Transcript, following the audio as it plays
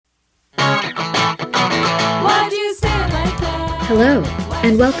Hello,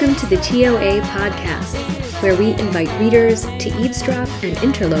 and welcome to the TOA podcast, where we invite readers to eavesdrop and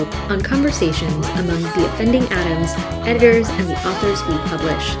interlope on conversations among the offending atoms, editors, and the authors we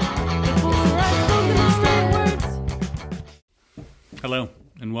publish. Hello,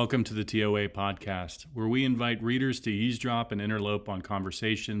 and welcome to the TOA podcast, where we invite readers to eavesdrop and interlope on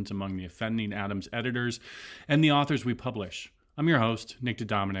conversations among the offending atoms, editors, and the authors we publish. I'm your host, Nick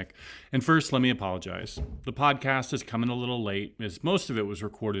DeDominic, and first, let me apologize. The podcast is coming a little late, as most of it was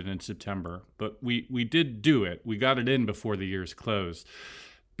recorded in September, but we did do it. We got it in before the year's closed.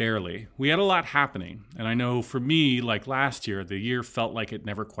 Barely. We had a lot happening, and I know for me, like last year, the year felt like it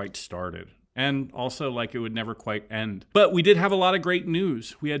never quite started, and also like it would never quite end. But we did have a lot of great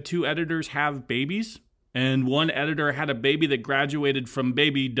news. We had 2 editors have babies, and one editor had a baby that graduated from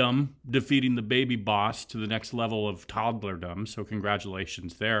babydom, defeating the baby boss to the next level of toddlerdom, so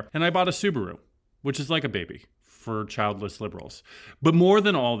congratulations there. And I bought a Subaru, which is like a baby for childless liberals. But more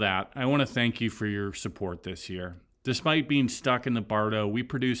than all that, I want to thank you for your support this year. Despite being stuck in the Bardo, we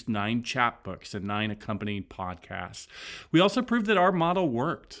produced 9 chapbooks and 9 accompanying podcasts. We also proved that our model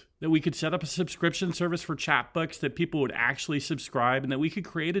worked, that we could set up a subscription service for chapbooks, that people would actually subscribe, and that we could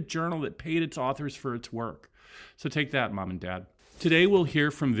create a journal that paid its authors for its work. So take that, Mom and Dad. Today we'll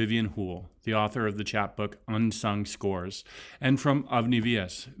hear from Vivian Houle, the author of the chapbook Unsung Scores, and from Avni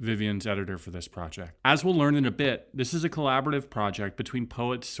Vyas, Vivian's editor for this project. As we'll learn in a bit, this is a collaborative project between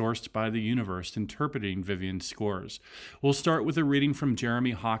poets sourced by the universe interpreting Vivian's scores. We'll start with a reading from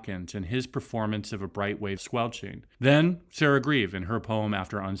Jeremy Hawkins and his performance of A Bright Wave Squelching. Then Sarah Grieve in her poem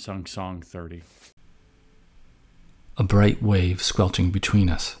after Unsung Song 30. A bright wave squelching between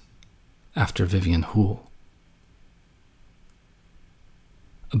us, after Vivian Houle.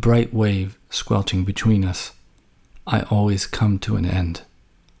 A bright wave squelching between us, I always come to an end.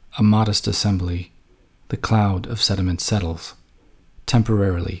 A modest assembly, the cloud of sediment settles,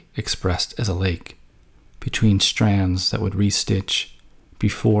 temporarily expressed as a lake, between strands that would restitch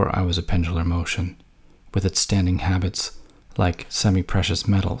before I was a pendular motion, with its standing habits like semi-precious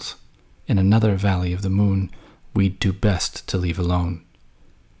metals. In another valley of the moon, we'd do best to leave alone,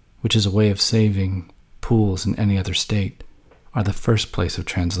 which is a way of saving pools in any other state, are the first place of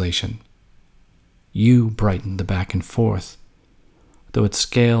translation. You brighten the back and forth, though at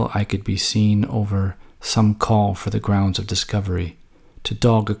scale I could be seen over some call for the grounds of discovery, to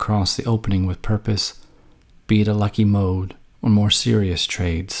dog across the opening with purpose, be it a lucky mode or more serious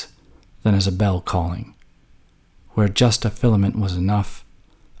trades than as a bell calling. Where just a filament was enough,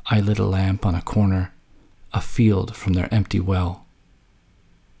 I lit a lamp on a corner, a field from their empty well.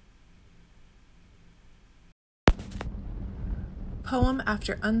 Poem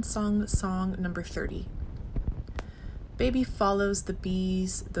after Unsung Song number 30. Baby follows the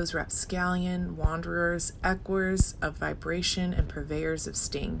bees, those rapscallion wanderers, echoers of vibration and purveyors of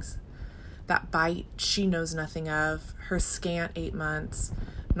stings. That bite she knows nothing of, her scant 8 months,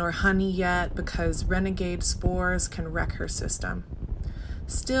 nor honey yet, because renegade spores can wreck her system.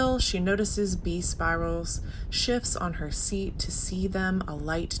 Still, she notices bee spirals, shifts on her seat to see them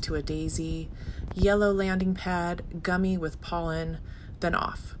alight to a daisy, yellow landing pad, gummy with pollen, then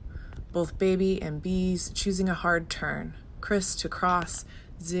off. Both baby and bees choosing a hard turn, criss to cross,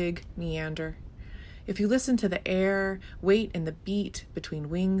 zig, meander. If you listen to the air, wait in the beat between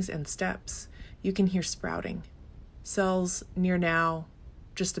wings and steps, you can hear sprouting. Cells near now,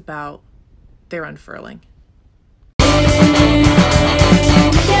 just about, they're unfurling.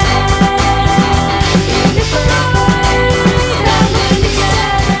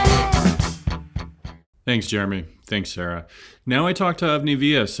 Thanks, Jeremy. Thanks, Sarah. Now I talk to Avni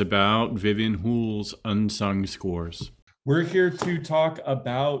Vyas about Vivian Houle's Unsung Scores. We're here to talk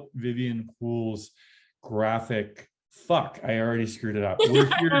about Vivian Houle's graphic... I already screwed it up. We're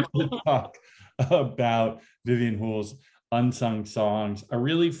here to talk about Vivian Houle's Unsung Songs, a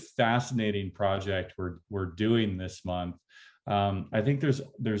really fascinating project we're doing this month. I think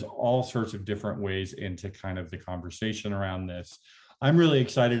there's all sorts of different ways into kind of the conversation around this. I'm really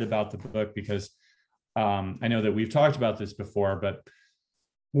excited about the book because I know that we've talked about this before, but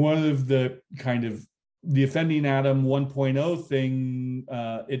one of the kind of the Offending Atom 1.0 thing,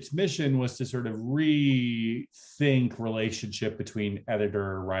 its mission was to sort of rethink relationship between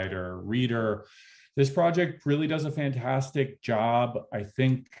editor, writer, reader. This project really does a fantastic job, I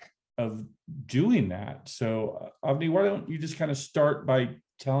think, of doing that. So, Avni, why don't you just kind of start by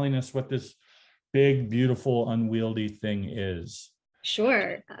telling us what this big, beautiful, unwieldy thing is?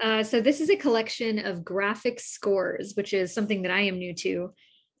 Sure. So this is a collection of graphic scores, which is something that I am new to.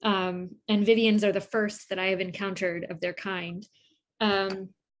 And Vivian's are the first that I have encountered of their kind.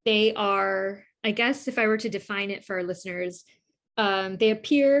 They are, I guess if I were to define it for our listeners, they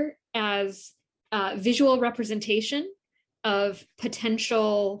appear as visual representation of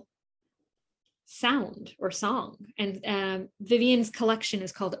potential sound or song. And Vivian's collection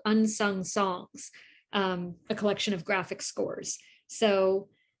is called Unsung Songs, a collection of graphic scores. So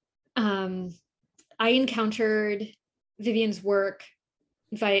I encountered Vivian's work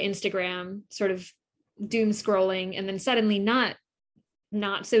via Instagram, sort of doom scrolling, and then suddenly not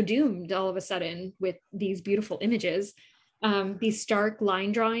so doomed all of a sudden with these beautiful images. These stark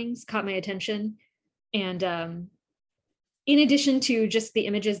line drawings caught my attention. And in addition to just the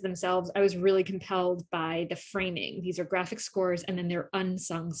images themselves, I was really compelled by the framing. These are graphic scores, and then they're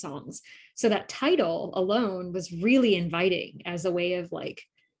unsung songs. So that title alone was really inviting as a way of like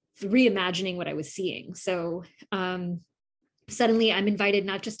reimagining what I was seeing. So suddenly I'm invited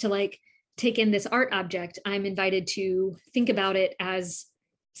not just to like take in this art object, I'm invited to think about it as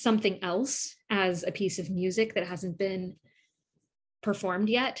something else, as a piece of music that hasn't been performed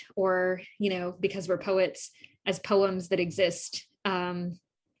yet, or, you know, because we're poets, as poems that exist in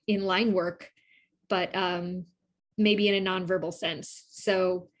line work, but maybe in a nonverbal sense.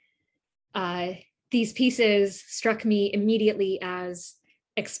 So these pieces struck me immediately as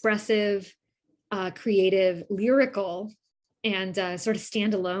expressive, creative, lyrical, and sort of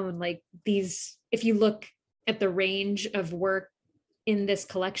standalone. Like these, if you look at the range of work in this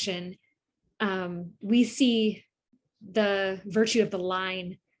collection, we see the virtue of the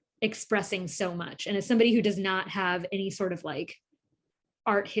line expressing so much. And as somebody who does not have any sort of like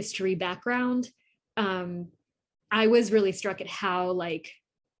art history background, I was really struck at how like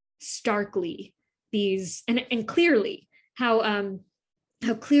starkly these and clearly how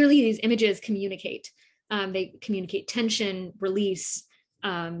clearly these images communicate. They communicate tension, release,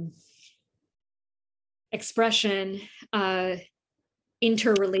 expression,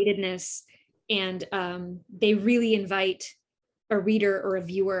 interrelatedness, and they really invite a reader or a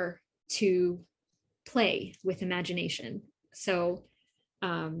viewer to play with imagination. So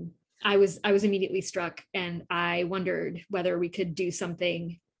I was immediately struck, and I wondered whether we could do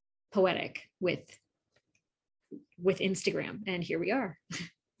something poetic with Instagram, and here we are.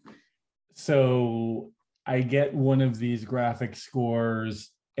 So I get one of these graphic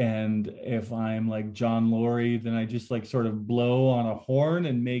scores, and if I'm like John Laurie, then I just like sort of blow on a horn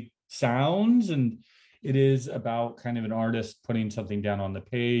and make sounds. And it is about kind of an artist putting something down on the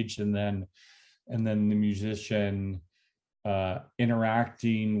page, and then the musician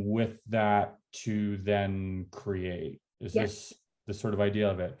interacting with that to then create. Is this the sort of idea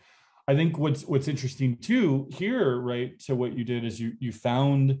of it? I think what's interesting too here, right? So what you did is you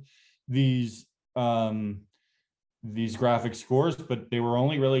found these graphic scores, but they were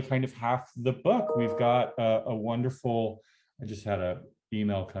only really kind of half the book. We've got a wonderful, I just had an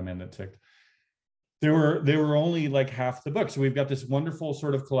email come in that ticked. They were only like half the book. So we've got this wonderful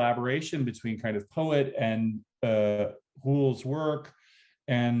sort of collaboration between kind of poet and Houell's work,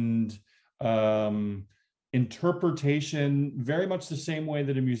 and interpretation, very much the same way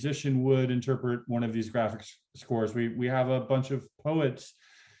that a musician would interpret one of these graphic scores. We have a bunch of poets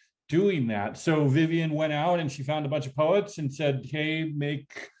doing that. So Vivian went out and she found a bunch of poets and said, hey,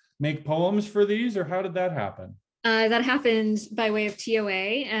 make poems for these, or how did that happen? That happened by way of TOA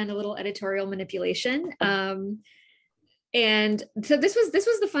and a little editorial manipulation. And so this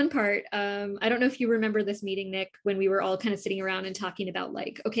was the fun part. I don't know if you remember this meeting, Nick, when we were all kind of sitting around and talking about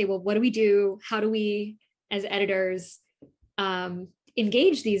like, okay, well, what do we do? How do we, as editors,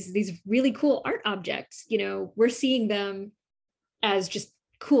 engage these really cool art objects? You know, we're seeing them as just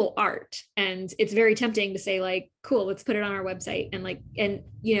cool art, and it's very tempting to say like, cool, let's put it on our website. And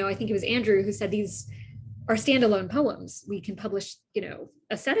you know, I think it was Andrew who said these are standalone poems. We can publish, you know,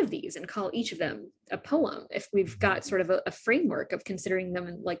 a set of these and call each of them a poem if we've got sort of a framework of considering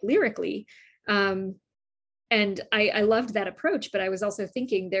them like lyrically. And I loved that approach, but I was also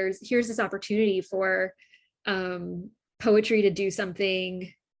thinking here's this opportunity for poetry to do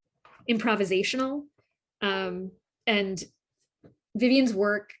something improvisational. And Vivian's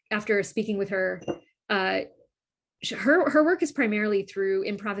work, after speaking with her, her work is primarily through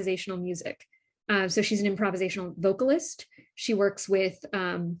improvisational music. So she's an improvisational vocalist. She works with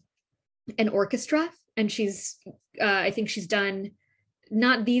an orchestra, and I think she's done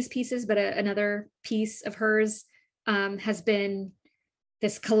not these pieces, but another piece of hers has been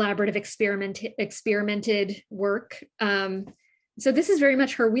this collaborative experimented work. So this is very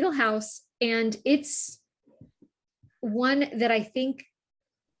much her wheelhouse, and it's one that I think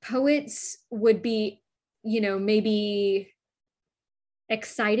poets would be, you know, maybe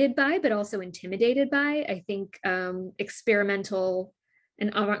excited by, but also intimidated by. I think experimental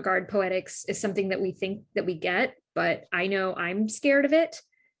and avant-garde poetics is something that we think that we get, but I know I'm scared of it.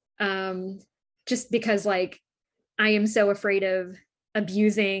 Just because like I am so afraid of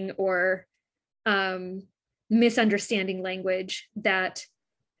abusing or misunderstanding language that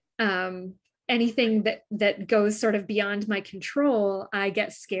anything that goes sort of beyond my control, I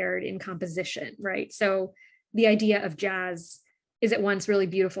get scared in composition, right? So the idea of jazz is at once really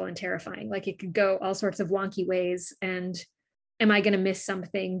beautiful and terrifying. Like it could go all sorts of wonky ways, and am I going to miss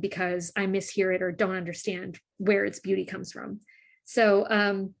something because I mishear it or don't understand where its beauty comes from?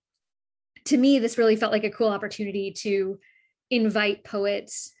 So to me, this really felt like a cool opportunity to invite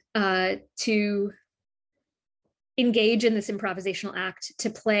poets to engage in this improvisational act, to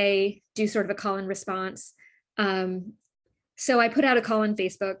play, do sort of a call and response. So I put out a call on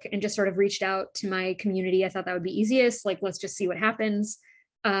Facebook and just sort of reached out to my community. I thought that would be easiest. Like, let's just see what happens.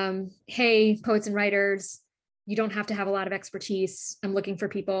 Hey, poets and writers, you don't have to have a lot of expertise. I'm looking for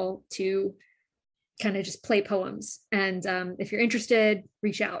people to kind of just play poems. And if you're interested,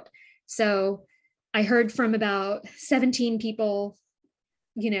 reach out. So I heard from about 17 people,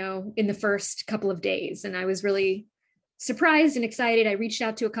 in the first couple of days. And I was really surprised and excited. I reached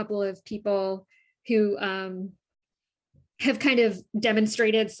out to a couple of people who have kind of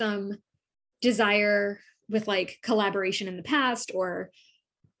demonstrated some desire with like collaboration in the past or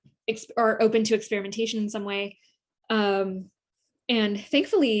open to experimentation in some way. And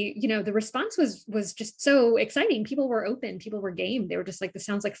thankfully, the response was just so exciting. People were open, people were game. They were just like, this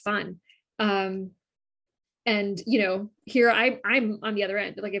sounds like fun. And, here I'm on the other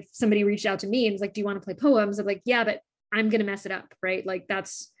end. Like if somebody reached out to me and was like, do you want to play poems? I'm like, yeah, but I'm going to mess it up. Right. Like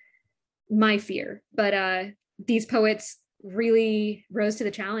that's my fear. But these poets really rose to the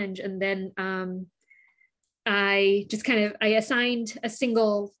challenge. And then I assigned a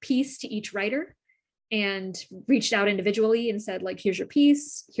single piece to each writer and reached out individually and said, like, here's your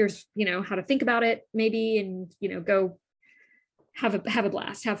piece, here's, how to think about it maybe, and, go have a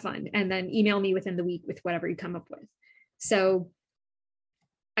blast, have fun, and then email me within the week with whatever you come up with. So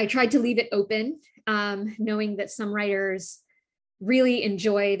I tried to leave it open, knowing that some writers really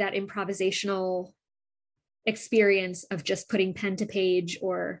enjoy that improvisational experience of just putting pen to page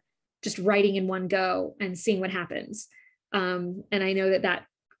or just writing in one go and seeing what happens. And I know that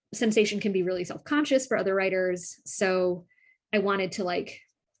sensation can be really self-conscious for other writers. So I wanted to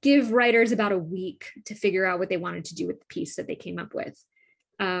give writers about a week to figure out what they wanted to do with the piece that they came up with.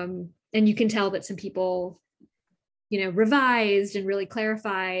 And you can tell that some people, revised and really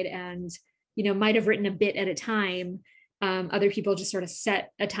clarified and, might have written a bit at a time. Other people just sort of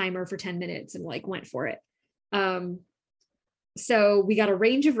set a timer for 10 minutes and went for it. So we got a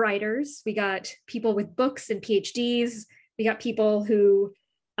range of writers. We got people with books and PhDs. We got people who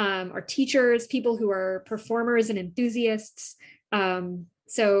are teachers, people who are performers and enthusiasts.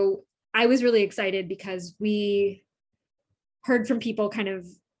 So I was really excited because we heard from people kind of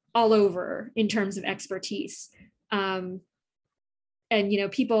all over in terms of expertise. And,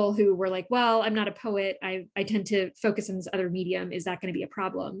 people who were like, well, I'm not a poet. I tend to focus on this other medium. Is that going to be a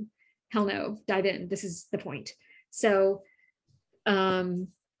problem? Hell no, dive in. This is the point. So kind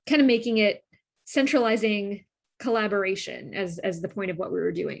of making it centralizing collaboration as the point of what we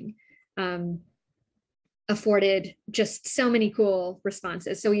were doing. Afforded just so many cool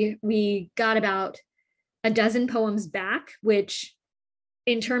responses. So we got about a dozen poems back, which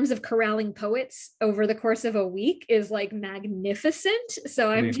in terms of corralling poets over the course of a week is magnificent.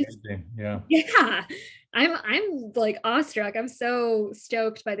 So I'm just, I'm awestruck. I'm so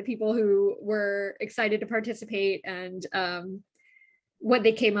stoked by the people who were excited to participate and what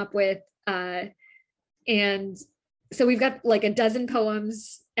they came up with. And so we've got a dozen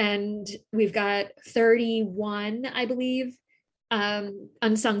poems and we've got 31, I believe,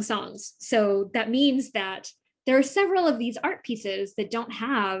 unsung songs. So that means that there are several of these art pieces that don't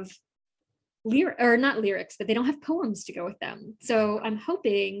have not lyrics, but they don't have poems to go with them. So I'm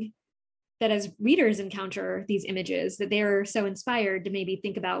hoping that as readers encounter these images, that they're so inspired to maybe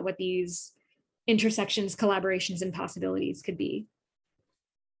think about what these intersections, collaborations, and possibilities could be.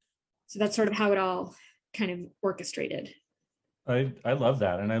 So that's sort of how it all kind of orchestrated. I love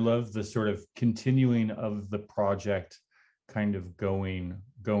that. And I love the sort of continuing of the project kind of going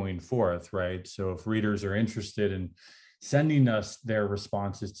forth, right? So if readers are interested in sending us their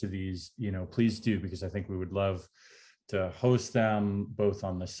responses to these, please do, because I think we would love to host them both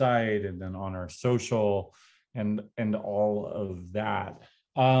on the site and then on our social and all of that.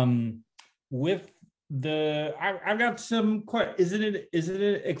 With I've got some is it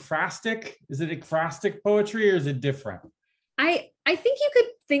ekphrastic? Is it ekphrastic poetry or is it different? I think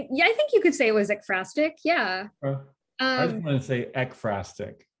you could say it was ekphrastic. Yeah. I just Um, want to say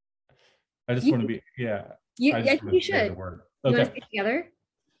ekphrastic. I just you, want to be, yeah. I I just think want you to say the should. word. You want to Okay. say it together?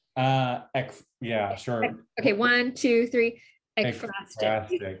 Yeah, sure. Okay, 1, 2, 3. Ekphrastic.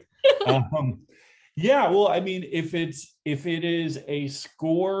 Ekphrastic. Um, yeah, well, I mean, if it is a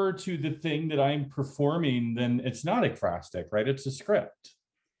score to the thing that I'm performing, then it's not ekphrastic, right? It's a script.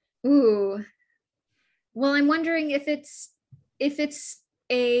 Ooh. Well, I'm wondering if it's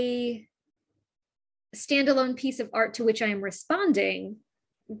a standalone piece of art to which I am responding,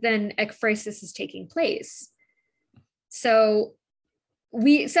 then ekphrasis is taking place. So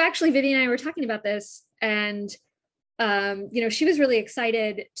actually Vivian and I were talking about this, and she was really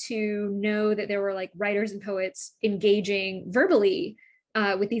excited to know that there were like writers and poets engaging verbally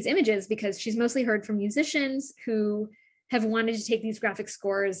with these images, because she's mostly heard from musicians who have wanted to take these graphic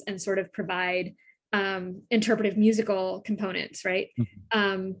scores and sort of provide interpretive musical components, right?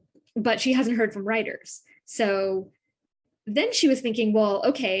 But she hasn't heard from writers. So then she was thinking, well,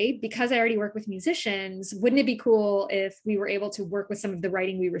 okay, because I already work with musicians, wouldn't it be cool if we were able to work with some of the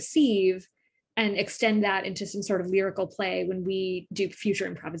writing we receive and extend that into some sort of lyrical play when we do future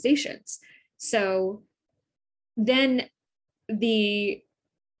improvisations? So then it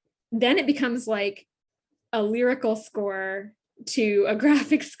becomes like a lyrical score to a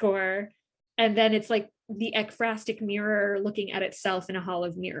graphic score, and then it's like the ekphrastic mirror looking at itself in a hall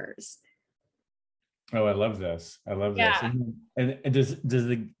of mirrors. Oh, I love this. I love this. Yeah. And does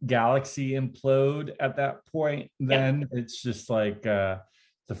the galaxy implode at that point? Then it's just like the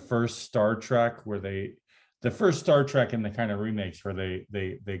first Star Trek the first Star Trek in the kind of remakes where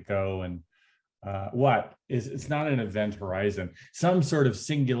they go and it's not an event horizon. Some sort of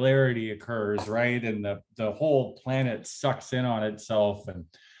singularity occurs, right? And the whole planet sucks in on itself, and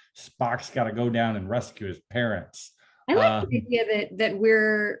Spock's got to go down and rescue his parents. I like the idea that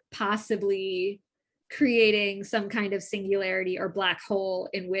we're possibly creating some kind of singularity or black hole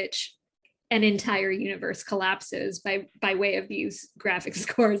in which an entire universe collapses by way of these graphic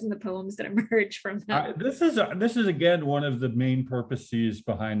scores and the poems that emerge from them. This is again one of the main purposes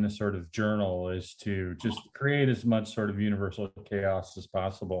behind the sort of journal, is to just create as much sort of universal chaos as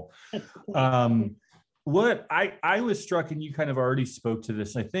possible. What I was struck, and you kind of already spoke to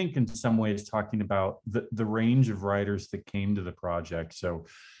this, I think, in some ways, talking about the range of writers that came to the project. So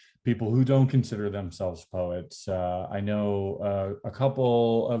people who don't consider themselves poets. I know a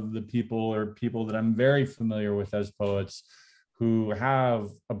couple of the people that I'm very familiar with as poets who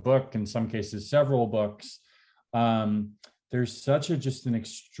have a book, in some cases several books. There's just an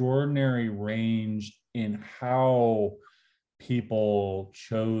extraordinary range in how people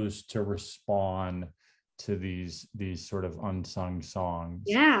chose to respond to these sort of unsung songs.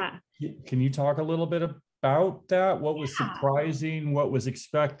 Yeah. Can you talk a little bit about that? What was surprising? What was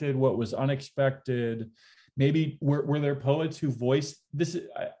expected? What was unexpected? Maybe were there poets who voiced this?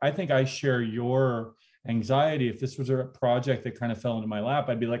 I think I share your anxiety. If this was a project that kind of fell into my lap,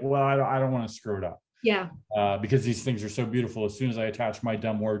 I'd be like, well, I don't want to screw it up. Yeah. Because these things are so beautiful. As soon as I attach my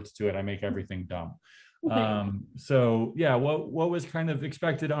dumb words to it, I make everything dumb. So yeah, what was kind of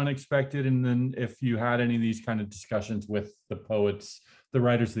expected, unexpected, and then if you had any of these kind of discussions with the poets, the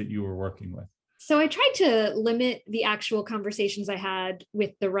writers that you were working with. So I tried to limit the actual conversations I had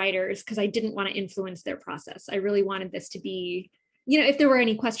with the writers because I didn't want to influence their process. I really wanted this to be, if there were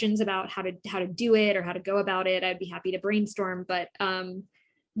any questions about how to do it or how to go about it, I'd be happy to brainstorm. But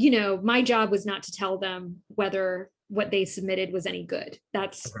my job was not to tell them whether what they submitted was any good.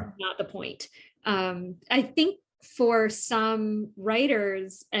 That's not the point. I think for some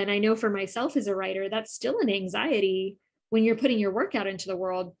writers, and I know for myself as a writer, that's still an anxiety when you're putting your work out into the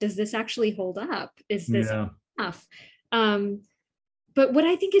world. Does this actually hold up? Is this enough? But what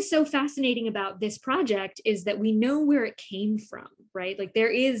I think is so fascinating about this project is that we know where it came from, right? Like there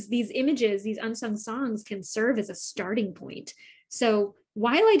is these images, these unsung songs can serve as a starting point. So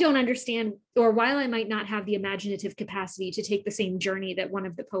while I don't understand, or while I might not have the imaginative capacity to take the same journey that one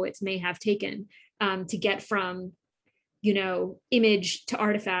of the poets may have taken to get from, image to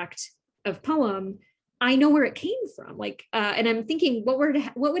artifact of poem, I know where it came from. And I'm thinking, what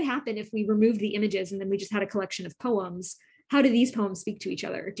would happen if we removed the images and then we just had a collection of poems? How do these poems speak to each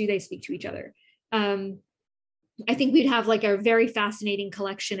other? Do they speak to each other? I think we'd have like a very fascinating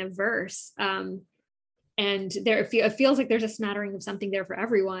collection of verse. And it feels like there's a smattering of something there for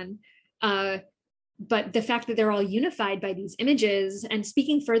everyone. But the fact that they're all unified by these images, and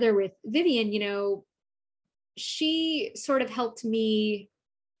speaking further with Vivian, she sort of helped me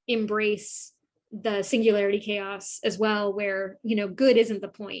embrace the singularity chaos as well, where, good isn't the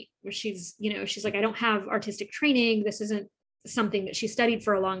point, where she's like, I don't have artistic training. This isn't something that she studied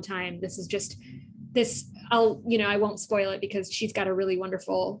for a long time. This is just I won't spoil it because she's got a really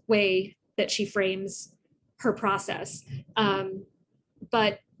wonderful way that she frames her process.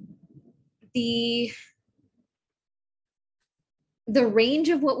 But the range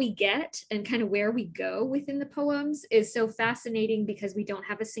of what we get and kind of where we go within the poems is so fascinating because we don't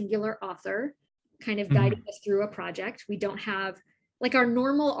have a singular author kind of guiding us through a project. We don't have like our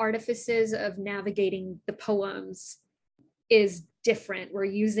normal artifices of navigating the poems is different. We're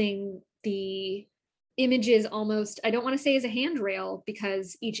using the images almost, I don't want to say as a handrail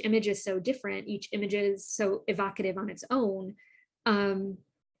because each image is so different. Each image is so evocative on its own.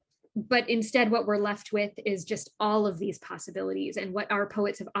 But instead what we're left with is just all of these possibilities. And what our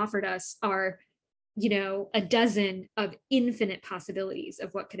poets have offered us are, a dozen of infinite possibilities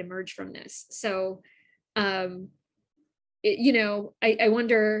of what could emerge from this. So, I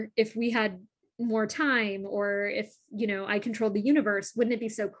wonder if we had more time or if, I controlled the universe, wouldn't it be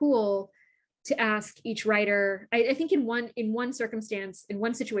so cool to ask each writer, I think in one circumstance, in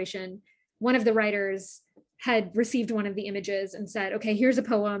one situation, one of the writers had received one of the images and said, okay, here's a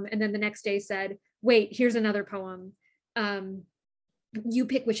poem. And then the next day said, wait, here's another poem. You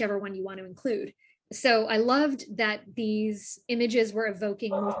pick whichever one you want to include. So I loved that these images were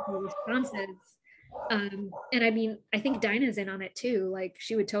evoking multiple responses. And I mean, I think Dinah's in on it too. Like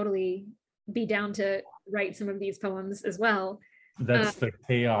she would totally be down to write some of these poems as well. That's the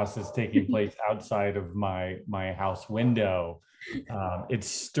chaos is taking place outside of my house window. It's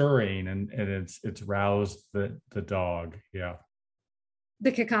stirring and it's roused the dog. Yeah.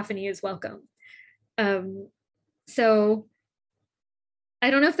 The cacophony is welcome. So I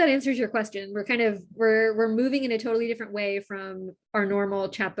don't know if that answers your question. We're moving in a totally different way from our normal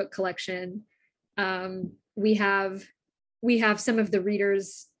chapbook collection. We have some of the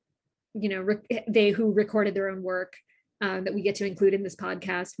readers, they who recorded their own work that we get to include in this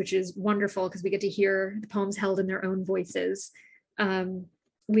podcast, which is wonderful because we get to hear the poems held in their own voices.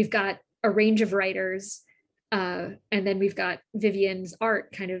 We've got a range of writers, and then we've got Vivian's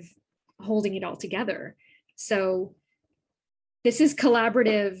art kind of holding it all together. So this is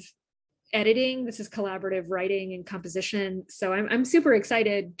collaborative editing, this is collaborative writing and composition. So I'm super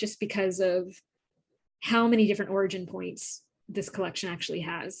excited just because of how many different origin points this collection actually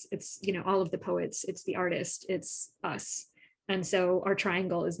has. It's, all of the poets, it's the artist, it's us. And so our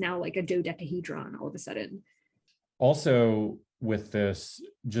triangle is now like a dodecahedron all of a sudden. Also with this,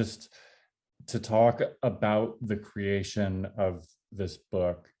 just to talk about the creation of this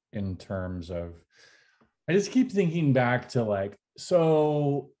book in terms of, I just keep thinking back to like,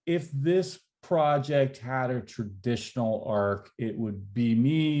 so if this project had a traditional arc, it would be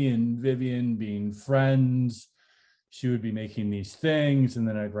me and Vivian being friends. She would be making these things, and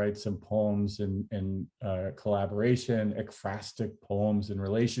then I'd write some poems in collaboration, ekphrastic poems in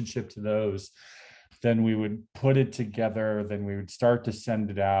relationship to those. Then we would put it together, then we would start to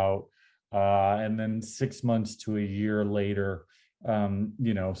send it out. And then 6 months to a year later,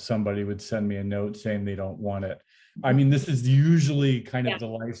 somebody would send me a note saying they don't want it. I mean, this is usually kind of the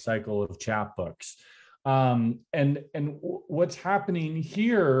life cycle of chapbooks. And what's happening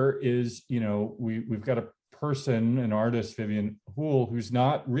here is, we've got a person, an artist, Vivian Houle, who's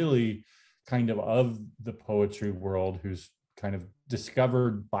not really kind of the poetry world, who's kind of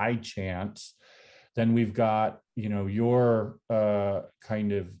discovered by chance. Then we've got, your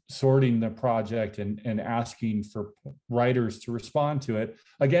kind of sorting the project and asking for writers to respond to it,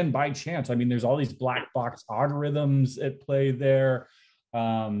 again, by chance. I mean, there's all these black box algorithms at play there,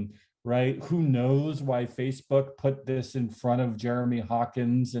 right? Who knows why Facebook put this in front of Jeremy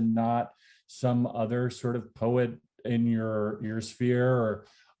Hawkins and not some other sort of poet in your sphere, or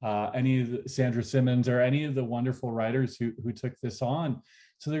any of Sandra Simmons, or any of the wonderful writers who took this on.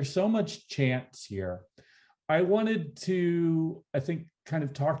 So there's so much chance here. I wanted to, I think, kind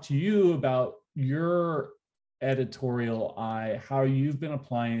of talk to you about your editorial eye, how you've been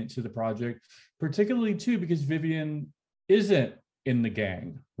applying it to the project, particularly too, because Vivian isn't in the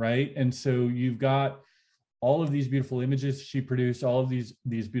gang, right? And so you've got all of these beautiful images she produced, all of these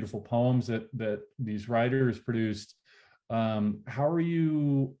beautiful poems that these writers produced. How are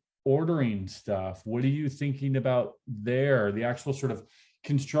you ordering stuff? What are you thinking about there? The actual sort of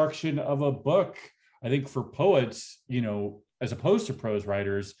construction of a book, I think for poets, as opposed to prose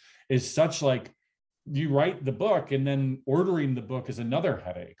writers, is such like, you write the book and then ordering the book is another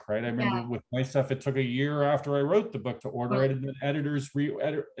headache, right? I remember with my stuff, it took a year after I wrote the book to order it, and then editors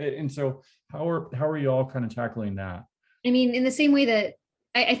re-edit it. And so how are you all kind of tackling that? I mean, in the same way that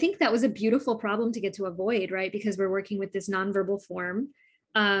I think that was a beautiful problem to get to avoid, right? Because we're working with this nonverbal form.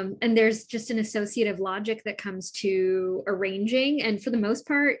 And there's just an associative logic that comes to arranging. And for the most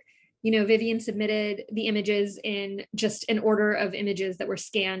part, Vivian submitted the images in just an order of images that were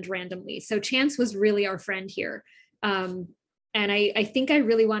scanned randomly. So chance was really our friend here. And I think I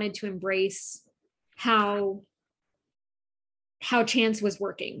really wanted to embrace how chance was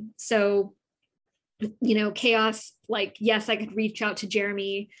working. So, chaos, like, yes, I could reach out to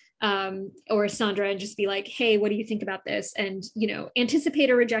Jeremy or Sandra and just be like, hey, what do you think about this? And, anticipate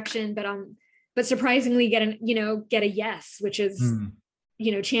a rejection, but surprisingly get a yes, which is,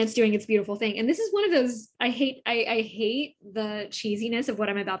 chance doing its beautiful thing. And this is one of those, I hate the cheesiness of what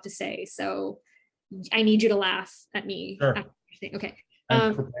I'm about to say. So I need you to laugh at me. Sure. Okay.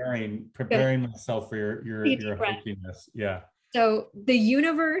 I'm preparing myself for your hokiness. Yeah. So the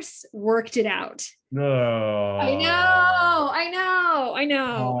universe worked it out. No. I know.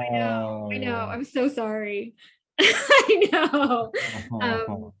 I'm so sorry. I know.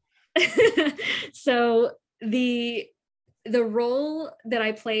 So the role that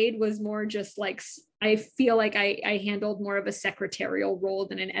I played was more just like, I feel like I handled more of a secretarial role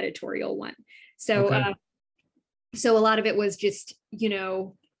than an editorial one. So, okay. So a lot of it was just,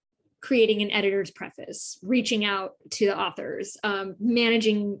 creating an editor's preface, reaching out to the authors,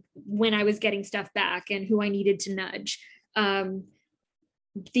 managing when I was getting stuff back and who I needed to nudge.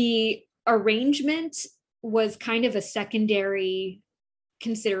 The arrangement was kind of a secondary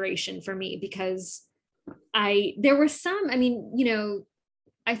consideration for me because there were some,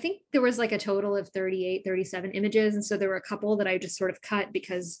 I think there was like a total of 38, 37 images. And so there were a couple that I just sort of cut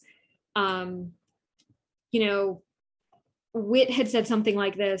because, Wit had said something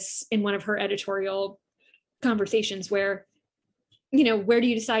like this in one of her editorial conversations where, where do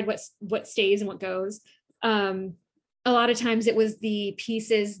you decide what stays and what goes? A lot of times it was the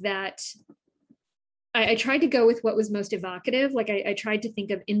pieces that I tried to go with what was most evocative. Like I tried to think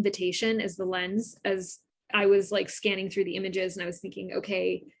of invitation as the lens as I was like scanning through the images, and I was thinking,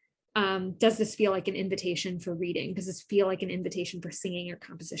 okay, does this feel like an invitation for reading? Does this feel like an invitation for singing or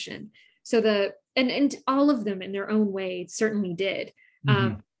composition? So and all of them in their own way certainly did.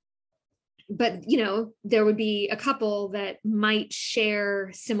 But, there would be a couple that might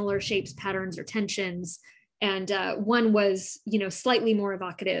share similar shapes, patterns, or tensions. And one was, slightly more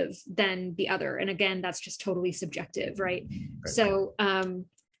evocative than the other. And again, that's just totally subjective, right? So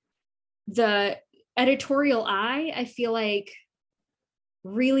the editorial eye, I feel like,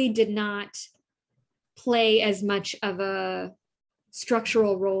 really did not play as much of a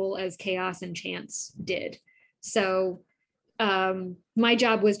structural role as chaos and chance did. So my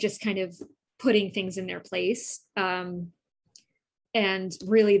job was just kind of putting things in their place. And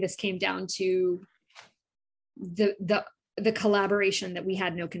really this came down to the collaboration that we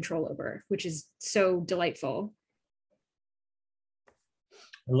had no control over, which is so delightful.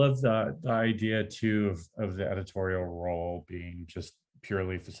 I love the idea too of the editorial role being just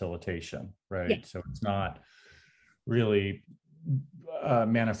purely facilitation, right? Yeah. So it's not really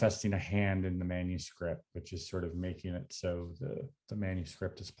manifesting a hand in the manuscript, which is sort of making it so the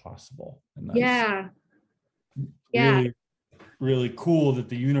manuscript is possible. And that's really, really cool that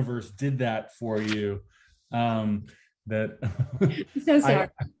the universe did that for you. That so sorry.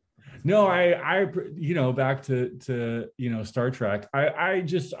 I back to Star Trek. I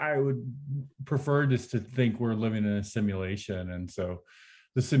would prefer just to think we're living in a simulation, and so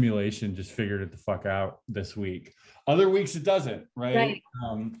the simulation just figured it the fuck out this week. Other weeks it doesn't, right?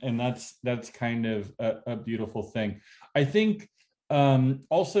 And that's kind of a beautiful thing. I think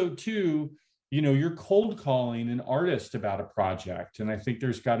also too, you're cold calling an artist about a project, and I think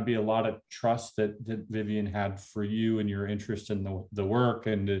there's got to be a lot of trust that Vivian had for you and your interest in the work,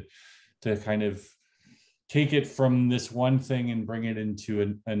 and to kind of take it from this one thing and bring it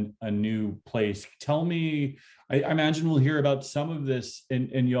into a new place. Tell me, I imagine we'll hear about some of this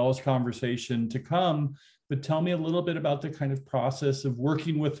in y'all's conversation to come, but tell me a little bit about the kind of process of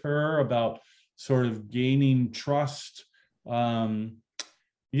working with her, about sort of gaining trust. I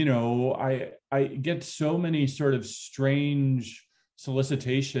get so many sort of strange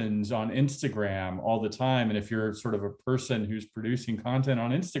solicitations on Instagram all the time. And if you're sort of a person who's producing content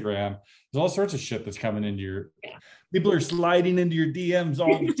on Instagram, there's all sorts of shit that's coming into people are sliding into your DMs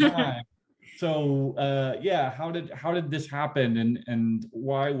all the time. So how did this happen? And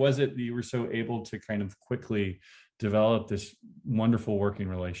why was it that you were so able to kind of quickly develop this wonderful working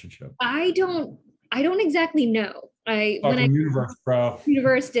relationship? I don't exactly know. Universe, bro.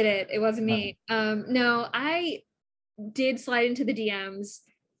 Universe did it. It wasn't me. No, I did slide into the DMs,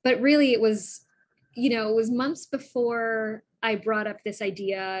 but really it was months before I brought up this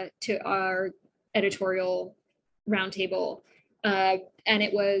idea to our editorial roundtable. And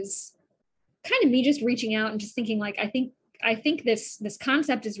it was kind of me just reaching out and just thinking like, I think I think this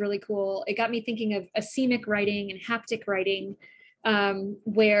concept is really cool. It got me thinking of asemic writing and haptic writing,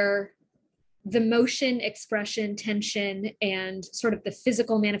 where the motion, expression, tension, and sort of the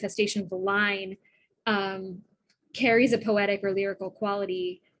physical manifestation of the line carries a poetic or lyrical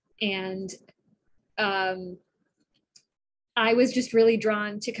quality. And I was just really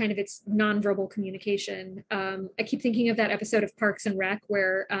drawn to kind of its nonverbal communication. I keep thinking of that episode of Parks and Rec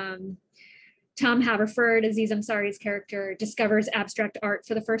where Tom Haverford, Aziz Ansari's character, discovers abstract art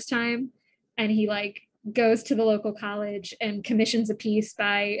for the first time, and he like goes to the local college and commissions a piece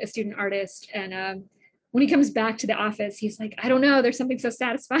by a student artist. And when he comes back to the office, he's like, I don't know, there's something so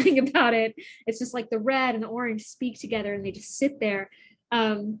satisfying about it. It's just like the red and the orange speak together and they just sit there.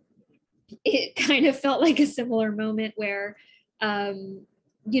 It kind of felt like a similar moment where,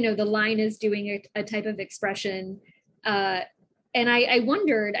 the line is doing a type of expression. And I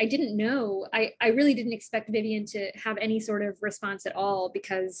wondered, I didn't know, I really didn't expect Vivian to have any sort of response at all,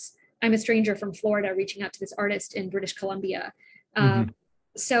 because I'm a stranger from Florida reaching out to this artist in British Columbia.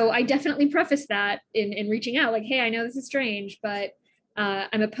 So I definitely prefaced that in reaching out, like, hey, I know this is strange, but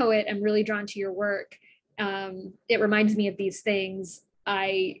I'm a poet. I'm really drawn to your work. It reminds me of these things.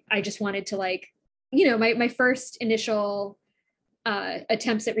 I just wanted to my first initial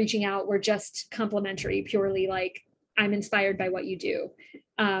attempts at reaching out were just complimentary, purely like, I'm inspired by what you do.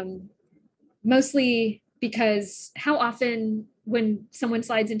 Mostly because how often when someone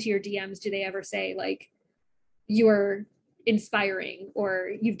slides into your DMs, do they ever say like, you're inspiring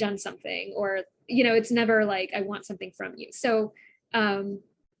or you've done something, or, it's never like, I want something from you. So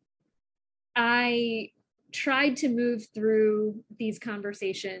I tried to move through these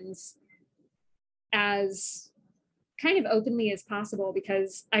conversations as kind of openly as possible,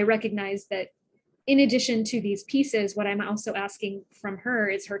 because I recognize that in addition to these pieces, what I'm also asking from her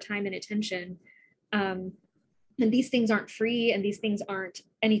is her time and attention. And these things aren't free, and these things aren't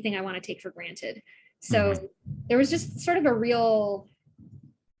anything I want to take for granted. So there was just sort of a real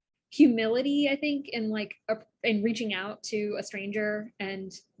humility, I think, in reaching out to a stranger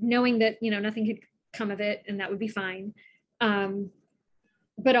and knowing that, nothing could come of it and that would be fine.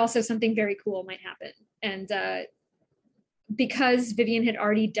 But also something very cool might happen. And because Vivian had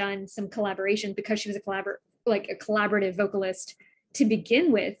already done some collaboration, because she was a collaborative vocalist to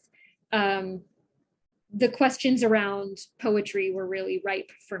begin with, the questions around poetry were really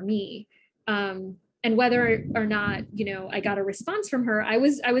ripe for me. And whether or not, I got a response from her, I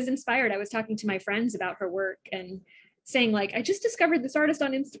was inspired. I was talking to my friends about her work and saying like, I just discovered this artist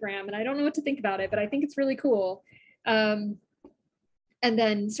on Instagram and I don't know what to think about it, but I think it's really cool. And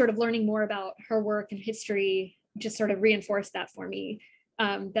then sort of learning more about her work and history just sort of reinforced that for me,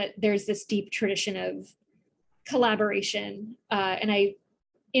 that there's this deep tradition of collaboration. And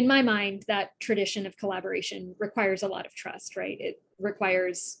in my mind, that tradition of collaboration requires a lot of trust, right? It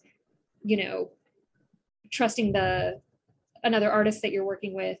requires, trusting another artist that you're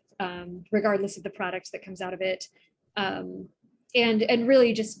working with, regardless of the product that comes out of it. And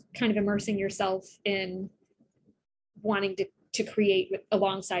really just kind of immersing yourself in wanting to create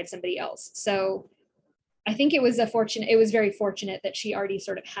alongside somebody else. So I think it was very fortunate that she already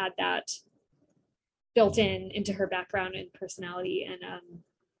sort of had that built into her background and personality. And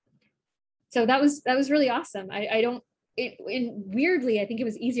so that was really awesome. Weirdly, I think it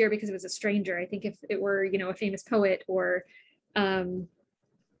was easier because it was a stranger. I think if it were, a famous poet or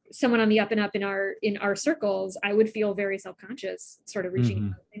someone on the up and up in our circles, I would feel very self-conscious sort of reaching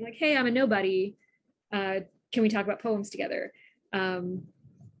out, saying like, hey, I'm a nobody. Can we talk about poems together?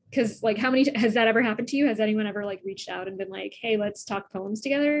 Because has that ever happened to you? Has anyone ever reached out and been like, hey, let's talk poems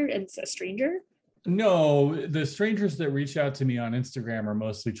together, and it's a stranger? No, the strangers that reach out to me on Instagram are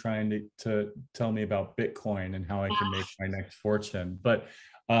mostly trying to tell me about Bitcoin and how I can make my next fortune. But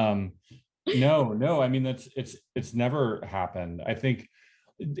no, I mean, it's never happened. I think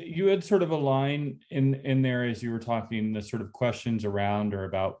you had sort of a line in there as you were talking, the sort of questions around or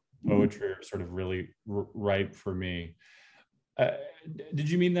about poetry are sort of really ripe for me. Did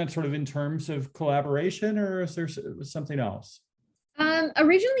you mean that sort of in terms of collaboration, or is there something else?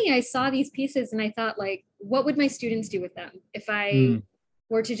 Originally I saw these pieces and I thought what would my students do with them if I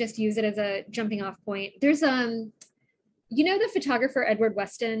were to just use it as a jumping off point? There's, the photographer, Edward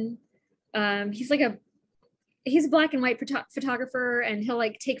Weston. He's a black and white photographer, and he'll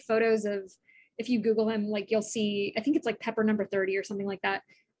take photos of, if you Google him, you'll see, I think it's Pepper Number 30 or something like that.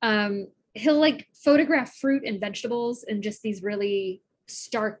 He'll photograph fruit and vegetables in just these really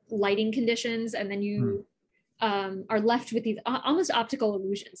stark lighting conditions. And then you are left with these almost optical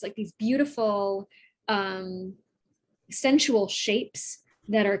illusions, these beautiful, sensual shapes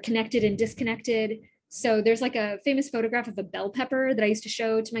that are connected and disconnected. So there's like a famous photograph of a bell pepper that I used to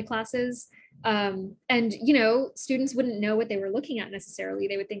show to my classes. And students wouldn't know what they were looking at necessarily.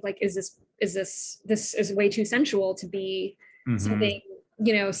 They would think like, this is way too sensual to be something,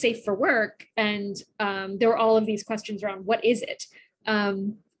 safe for work. And there were all of these questions around what is it?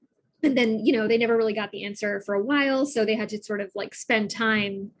 And then, they never really got the answer for a while. So they had to sort of like spend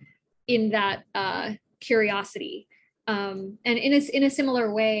time in that curiosity. And in a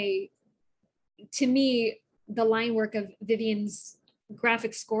similar way, to me, the line work of Vivian's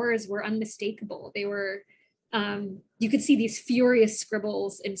graphic scores were unmistakable. They were, you could see these furious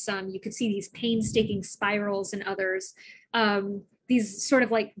scribbles in some, you could see these painstaking spirals in others, these sort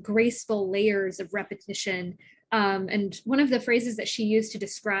of like graceful layers of repetition. And one of the phrases that she used to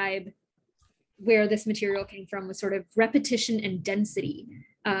describe where this material came from was sort of repetition and density,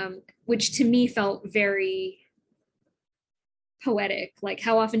 which to me felt very poetic. Like,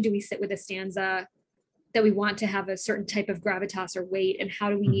 how often do we sit with a stanza that we want to have a certain type of gravitas or weight, and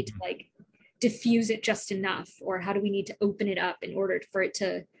how do we need to like diffuse it just enough, or how do we need to open it up in order for it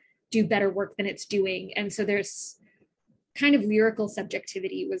to do better work than it's doing? And so there's kind of lyrical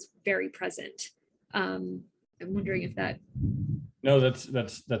subjectivity was very present. I'm wondering if that. No,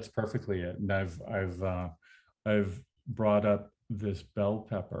 that's perfectly it. And I've brought up this bell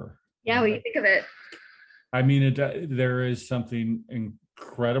pepper. Yeah, what do you think of it? I mean, there is something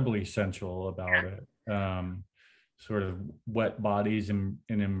incredibly sensual about it. Sort of wet bodies in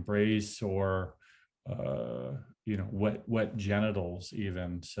embrace, or wet genitals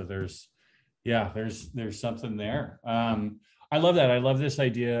even. So there's something there. I love that. I love this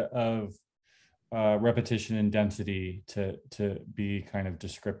idea of repetition and density to be kind of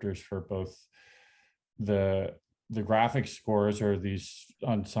descriptors for both the graphic scores or these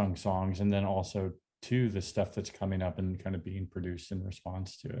unsung songs, and then also to the stuff that's coming up and kind of being produced in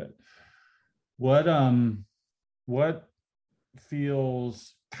response to it. What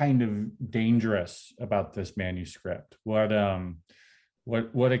feels kind of dangerous about this manuscript? What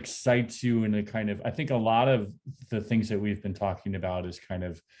excites you in a kind of, I think a lot of the things that we've been talking about is kind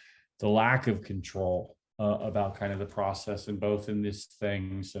of the lack of control about kind of the process, and both in these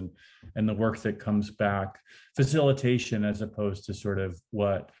things and the work that comes back, facilitation as opposed to sort of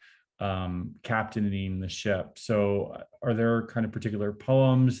what captaining the ship. So are there kind of particular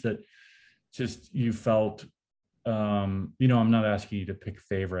poems that just you felt, I'm not asking you to pick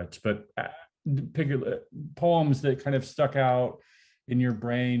favorites, but pick poems that kind of stuck out in your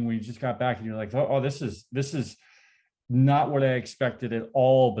brain when you just got back and you're like, oh, this is not what I expected at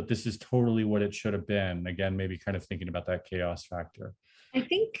all, but this is totally what it should have been. Again, maybe kind of thinking about that chaos factor. I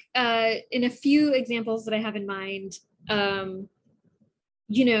think in a few examples that I have in mind, I'm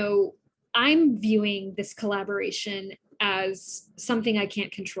viewing this collaboration as something I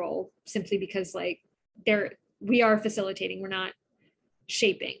can't control, simply because like we are facilitating, we're not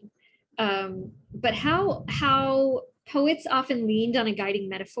shaping. But how poets often leaned on a guiding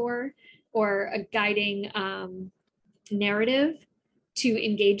metaphor or a guiding narrative to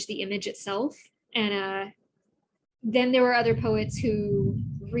engage the image itself. And then there were other poets who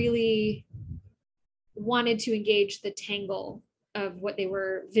really wanted to engage the tangle of what they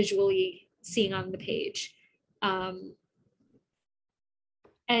were visually seeing on the page.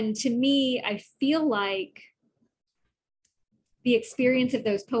 And to me, I feel like the experience of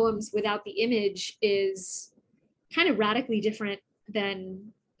those poems without the image is kind of radically different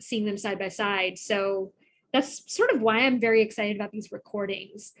than seeing them side by side. So that's sort of why I'm very excited about these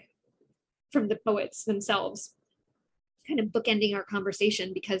recordings from the poets themselves, kind of bookending our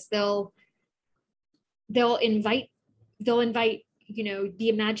conversation, because they'll invite the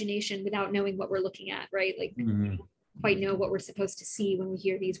imagination without knowing what we're looking at, right? Like we don't quite know what we're supposed to see when we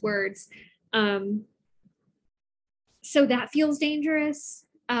hear these words. So that feels dangerous.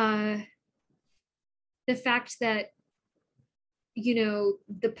 The fact that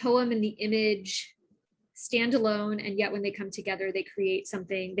the poem and the image stand alone, and yet when they come together, they create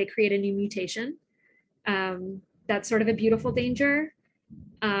something, they create a new mutation. That's sort of a beautiful danger.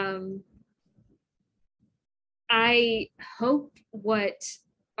 I hope what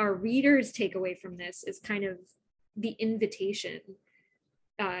our readers take away from this is kind of the invitation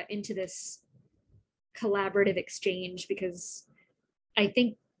into this collaborative exchange, because I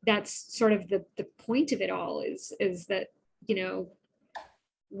think that's sort of the point of it all is that,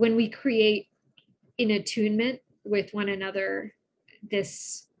 when we create in attunement with one another,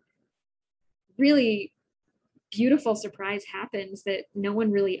 this really beautiful surprise happens that no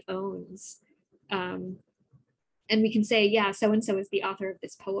one really owns. And we can say, yeah, so-and-so is the author of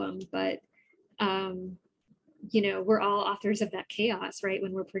this poem, but, we're all authors of that chaos, right?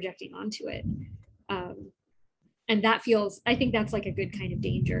 When we're projecting onto it. And that feels, I think that's like a good kind of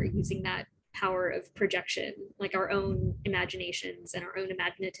danger, using that power of projection, like our own imaginations and our own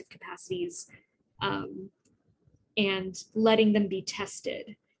imaginative capacities, and letting them be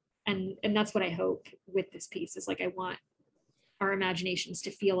tested. And that's what I hope with this piece, is like, I want our imaginations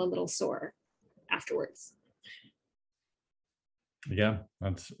to feel a little sore afterwards. Yeah,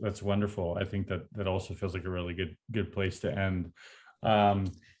 that's wonderful. I think that also feels like a really good place to end.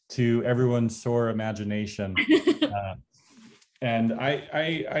 To everyone's sore imagination. And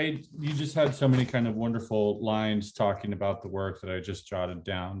you just had so many kind of wonderful lines talking about the work that I just jotted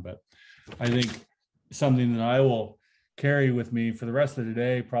down. But I think something that I will carry with me for the rest of the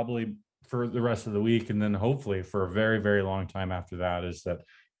day, probably for the rest of the week, and then hopefully for a very, very long time after that, is that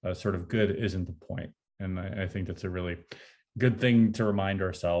sort of good isn't the point. And I think that's a really good thing to remind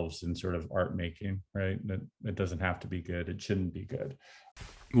ourselves in sort of art making, right? That it doesn't have to be good. It shouldn't be good.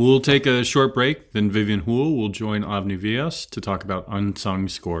 We'll take a short break. Then Vivian Houle will join Avni Vyas to talk about unsung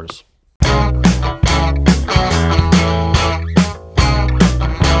scores.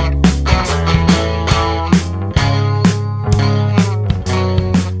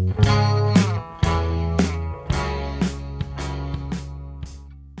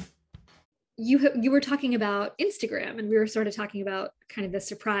 You were talking about Instagram, and we were sort of talking about kind of the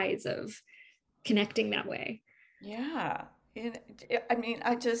surprise of connecting that way. Yeah. I mean,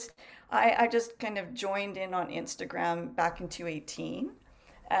 I just kind of joined in on Instagram back in 2018,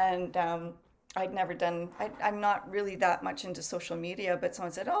 and I'd never done. I'm not really that much into social media, but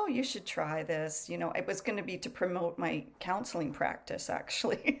someone said, "Oh, you should try this." You know, it was going to be to promote my counseling practice,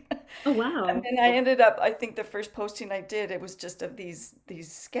 actually. Oh, wow. And then I ended up. I think the first posting I did, it was just of these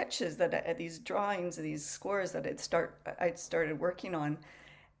sketches these drawings, these scores that I'd started working on,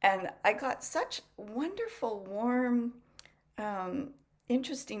 and I got such wonderful, warm,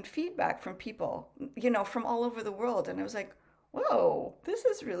 interesting feedback from people, you know, from all over the world. And I was like, whoa, this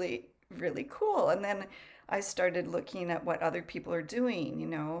is really, really cool. And then I started looking at what other people are doing, you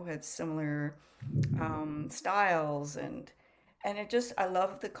know, at similar styles. And it just, I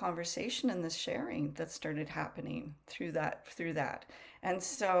love the conversation and the sharing that started happening through that. And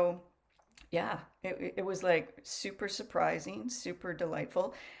so, yeah, it was like super surprising, super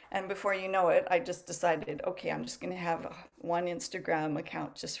delightful. And before you know it, I just decided, okay, I'm just going to have one Instagram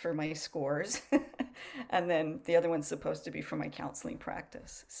account just for my scores. And then the other one's supposed to be for my counseling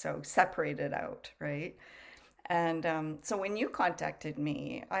practice. So separate it out, right? And so when you contacted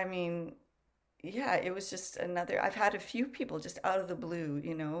me, I mean, yeah, it was just I've had a few people just out of the blue,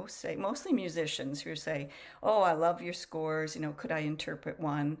 you know, say, mostly musicians who say, oh, I love your scores, you know, could I interpret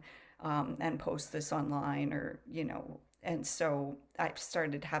one and post this online, or, you know, and so I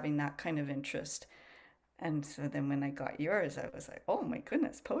started having that kind of interest. And so then when I got yours, I was like, oh my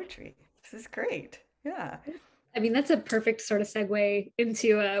goodness, poetry. This is great. Yeah. I mean, that's a perfect sort of segue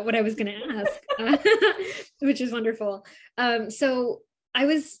into what I was going to ask, which is wonderful. So I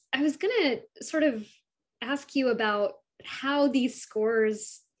was going to sort of ask you about how these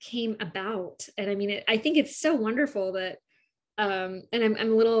scores came about. And I mean, I think it's so wonderful that, and I'm a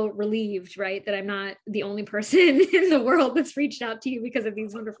little relieved, right, that I'm not the only person in the world that's reached out to you because of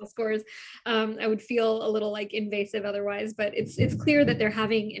these wonderful scores. I would feel a little like invasive otherwise, but it's clear that they're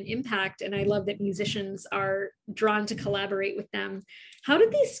having an impact, and I love that musicians are drawn to collaborate with them. How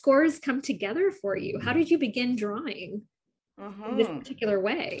did these scores come together for you? How did you begin drawing in this particular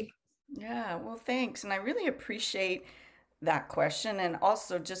way? Yeah, well, thanks. And I really appreciate that question, and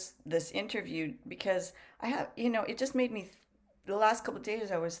also just this interview, because I have, you know, it just made me the last couple of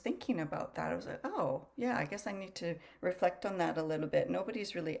days I was thinking about that. I was like, oh, yeah, I guess I need to reflect on that a little bit.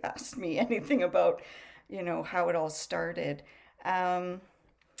 Nobody's really asked me anything about, you know, how it all started. How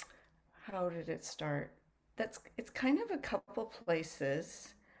did it start? It's kind of a couple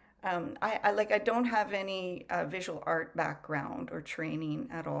places. I don't have any visual art background or training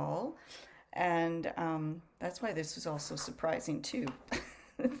at all. And that's why this was also surprising too.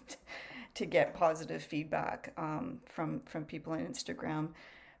 To get positive feedback from people on Instagram.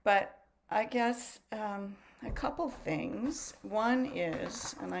 But I guess a couple things. One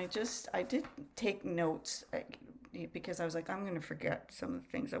is, and I did take notes because I was like, I'm going to forget some of the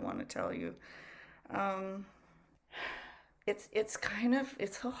things I want to tell you. It's kind of,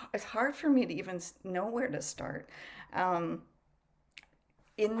 it's hard for me to even know where to start.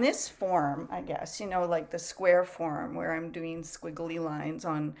 In this form, I guess, you know, like the square form where I'm doing squiggly lines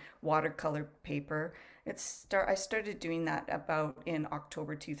on watercolor paper, I started doing that about in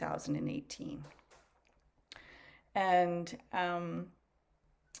October 2018. And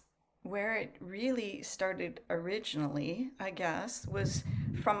where it really started originally, I guess, was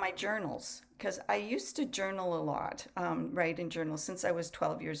from my journals, because I used to journal a lot, write in journals since I was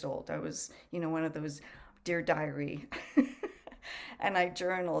 12 years old. I was, one of those Dear Diary, and I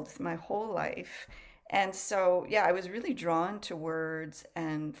journaled my whole life. And so, yeah, I was really drawn to words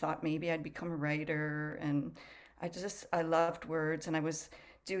and thought maybe I'd become a writer. And I loved words. And I was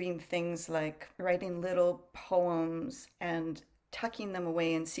doing things like writing little poems and tucking them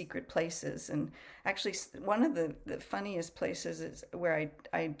away in secret places. And actually, one of the funniest places is where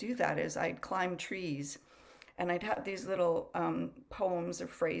I do that is I'd climb trees and I'd have these little poems or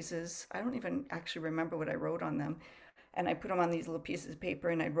phrases. I don't even actually remember what I wrote on them. And I put them on these little pieces of paper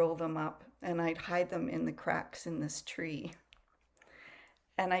and I'd roll them up and I'd hide them in the cracks in this tree.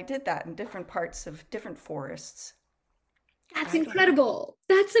 And I did that in different parts of different forests. That's incredible.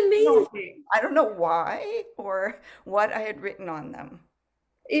 That's amazing. I don't know why or what I had written on them.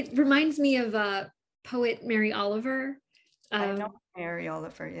 It reminds me of poet Mary Oliver. I know Mary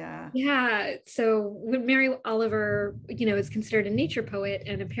Oliver, yeah. Yeah. So when Mary Oliver, is considered a nature poet,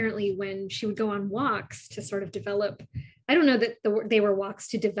 and apparently when she would go on walks to sort of develop, I don't know that they were walks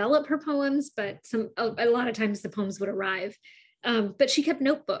to develop her poems, but a lot of times the poems would arrive. But she kept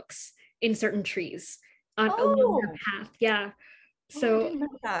notebooks in certain trees along her path. Yeah. So I didn't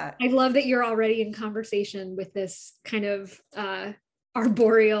know that. I love that you're already in conversation with this kind of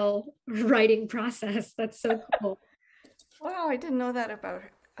arboreal writing process. That's so cool. Wow, I didn't know that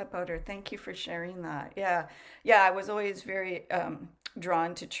about her. Thank you for sharing that. Yeah, yeah, I was always very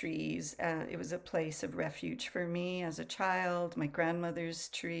drawn to trees. It was a place of refuge for me as a child. My grandmother's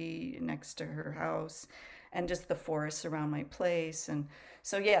tree next to her house, and just the forests around my place. And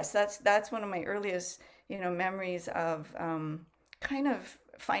so, yes, that's one of my earliest, memories of kind of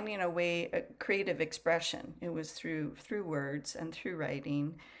finding a way, a creative expression. It was through words and through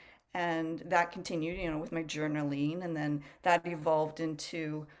writing. And that continued, with my journaling, and then that evolved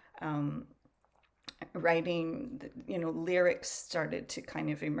into writing. Lyrics started to kind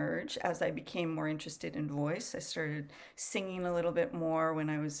of emerge as I became more interested in voice. I started singing a little bit more when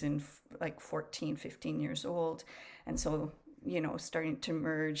I was in like 14, 15 years old. And so, starting to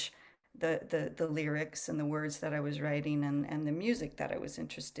merge the lyrics and the words that I was writing and the music that I was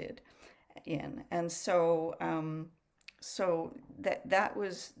interested in. And so, so that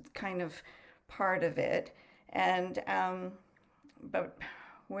was kind of part of it. And but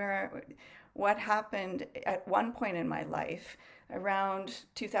what happened at one point in my life around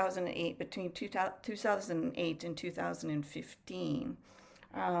 2008, between 2008 and 2015,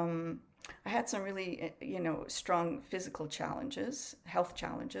 I had some really strong physical challenges, health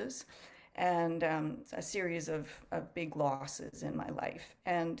challenges, and a series of big losses in my life.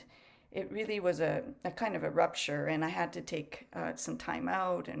 And it really was a kind of a rupture, and I had to take some time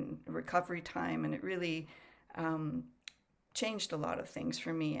out and recovery time, and it really changed a lot of things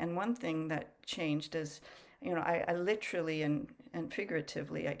for me. And one thing that changed is, I literally and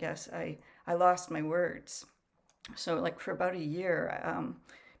figuratively, I guess, I lost my words. So like for about a year,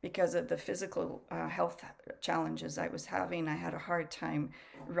 because of the physical health challenges I was having, I had a hard time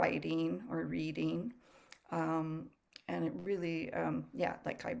writing or reading. And it really,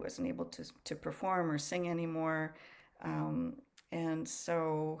 like I wasn't able to perform or sing anymore. And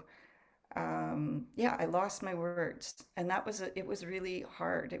so, I lost my words. And it was really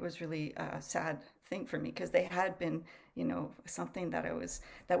hard. It was really a sad thing for me because they had been, something that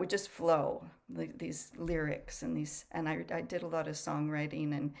would just flow, these lyrics and I did a lot of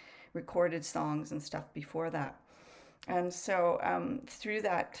songwriting and recorded songs and stuff before that. And so, through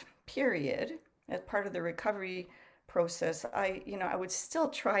that period, as part of the recovery process, I would still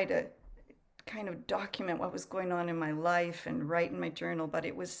try to kind of document what was going on in my life and write in my journal, but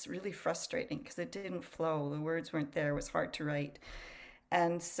it was really frustrating because it didn't flow. The words weren't there. It was hard to write.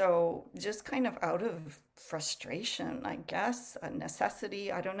 And so just kind of out of frustration, I guess, a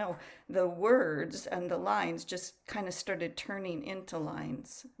necessity, I don't know, the words and the lines just kind of started turning into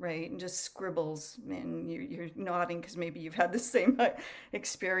lines, right? And just scribbles. And you're nodding because maybe you've had the same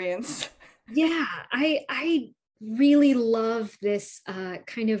experience. Yeah, I really love this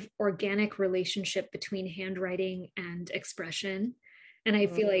kind of organic relationship between handwriting and expression. And I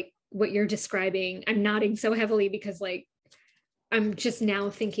feel like what you're describing, I'm nodding so heavily because like I'm just now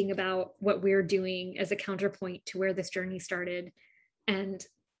thinking about what we're doing as a counterpoint to where this journey started, and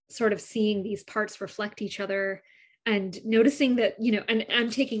sort of seeing these parts reflect each other and noticing that, and I'm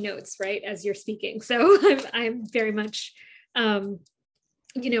taking notes, right, as you're speaking. So I'm very much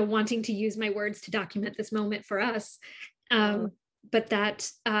wanting to use my words to document this moment for us. But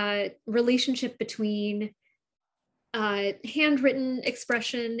that relationship between handwritten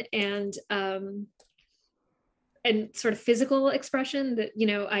expression and and sort of physical expression that, you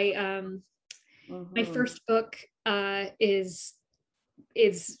know, my first book is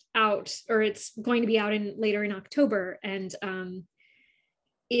out, or it's going to be out later in October. And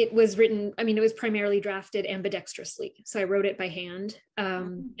it was written, I mean, it was primarily drafted ambidextrously. So I wrote it by hand,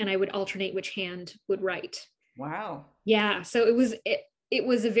 and I would alternate which hand would write. Wow. Yeah. So it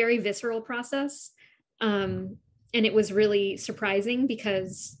was a very visceral process. And it was really surprising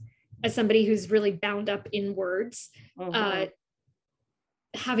because as somebody who's really bound up in words,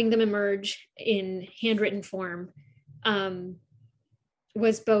 having them emerge in handwritten form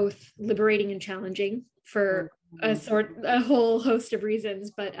was both liberating and challenging for a whole host of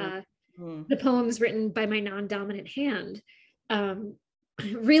reasons. But the poems written by my non-dominant hand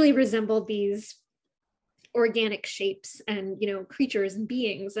really resembled these organic shapes and, you know, creatures and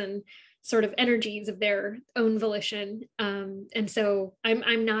beings and sort of energies of their own volition. And so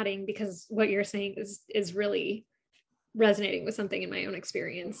I'm nodding because what you're saying is really resonating with something in my own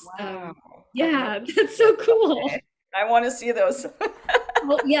experience. Wow. Yeah, that's so cool. Okay. I want to see those.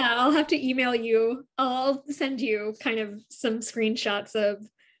 Well, yeah, I'll have to email you. I'll send you kind of some screenshots of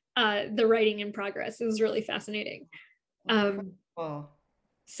the writing in progress. It was really fascinating. Wow.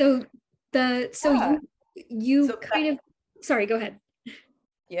 So sorry, go ahead.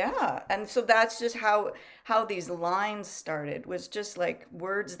 Yeah, and so that's just how these lines started, was just like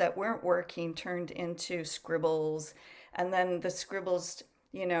words that weren't working turned into scribbles, and then the scribbles,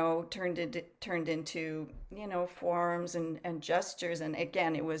 you know, turned into, you know, forms and gestures. And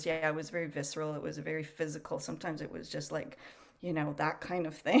again, it was very visceral. It was very physical. Sometimes it was just like, you know, that kind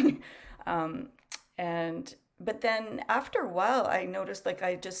of thing. But then after a while, I noticed like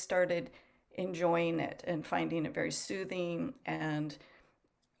I just started enjoying it and finding it very soothing and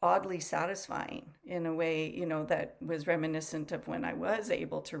oddly satisfying in a way, you know, that was reminiscent of when I was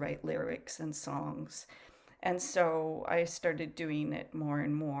able to write lyrics and songs. And so I started doing it more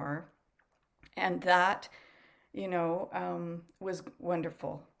and more. And that, you know, was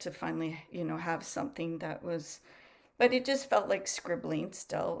wonderful to finally, you know, have something that was, but it just felt like scribbling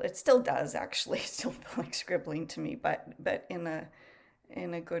still. It still does actually still feel like scribbling to me, but in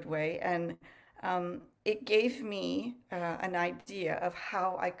a good way. And it gave me an idea of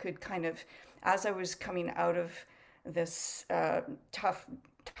how I could kind of, as I was coming out of this tough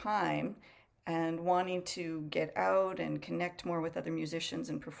time and wanting to get out and connect more with other musicians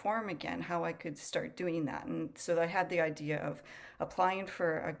and perform again, how I could start doing that. And so I had the idea of applying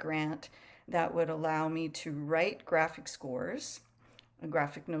for a grant that would allow me to write graphic scores,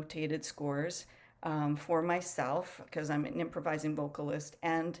 graphic notated scores, for myself, because I'm an improvising vocalist,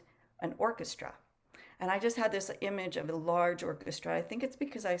 and an orchestra. And I just had this image of a large orchestra. I think it's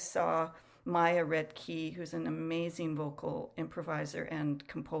because I saw Maya Redkey, who's an amazing vocal improviser and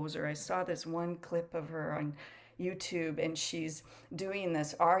composer. I saw this one clip of her on YouTube, and she's doing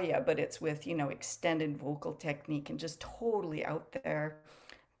this aria, but it's with, you know, extended vocal technique and just totally out there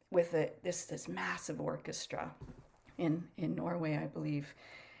with this massive orchestra in Norway, I believe.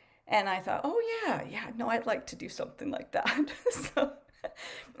 And I thought, oh yeah, no, I'd like to do something like that. So,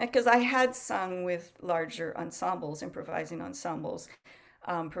 because I had sung with larger ensembles, improvising ensembles,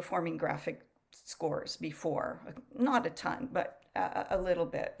 performing graphic scores before. Not a ton, but a little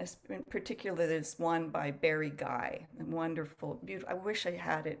bit. In particular, this one by Barry Guy, wonderful, beautiful. I wish I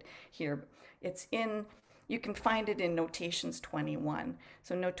had it here. You can find it in Notations 21.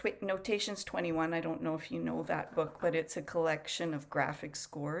 So Notations 21, I don't know if you know that book, but it's a collection of graphic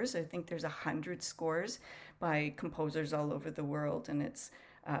scores. I think there's 100 scores by composers all over the world, and it's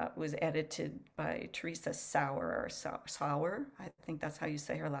was edited by Teresa Sauer, I think that's how you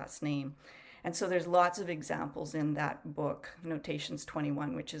say her last name. And so there's lots of examples in that book, Notations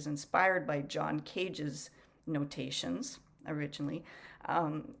 21, which is inspired by John Cage's notations originally.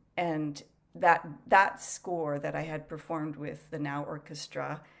 And that score that I had performed with the Now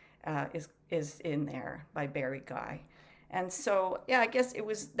Orchestra is in there by Barry Guy. And so, yeah, I guess it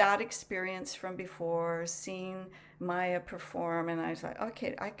was that experience from before, seeing Maya perform, and I was like,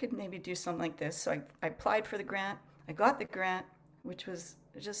 okay, I could maybe do something like this. So I applied for the grant. I got the grant, which was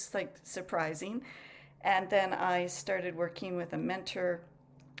just like surprising. And then I started working with a mentor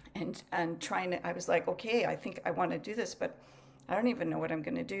and trying to, I was like, okay, I think I want to do this, but I don't even know what I'm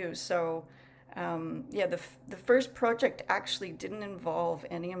going to do. So, yeah, the first project actually didn't involve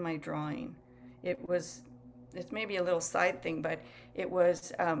any of my drawing. It's maybe a little side thing, but it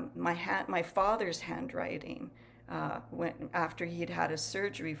was my father's handwriting after he'd had a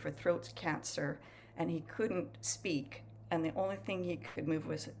surgery for throat cancer, and he couldn't speak, and the only thing he could move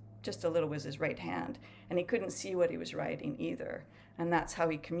was just a little was his right hand, and he couldn't see what he was writing either. And that's how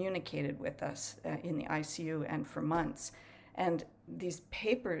he communicated with us in the ICU and for months. And these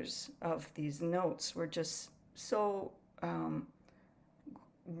papers of these notes were just so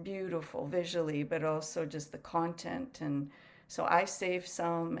beautiful visually, but also just the content. And so I saved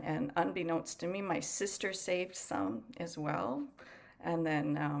some, and unbeknownst to me, my sister saved some as well. And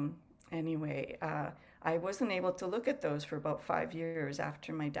then anyway, I wasn't able to look at those for about 5 years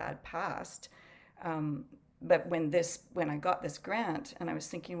after my dad passed. But when I got this grant and I was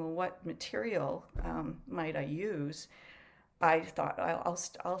thinking, well, what material might I use? I thought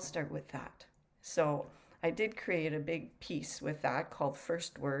I'll start with that. So I did create a big piece with that called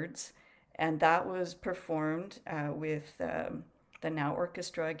First Words, and that was performed with the Now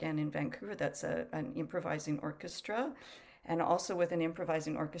Orchestra again in Vancouver. That's an improvising orchestra, and also with an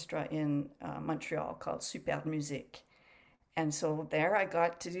improvising orchestra in Montreal called Super Musique. And so there I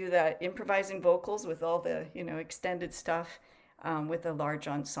got to do that improvising vocals with all the, extended stuff with a large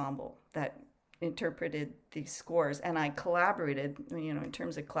ensemble that interpreted these scores. And I collaborated, in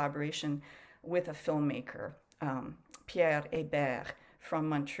terms of collaboration, with a filmmaker, Pierre Hébert from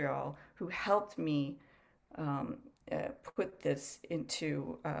Montreal, who helped me put this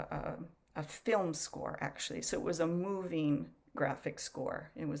into a film score, actually. So it was a moving graphic score.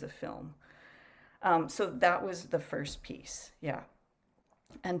 It was a film. So that was the first piece, yeah.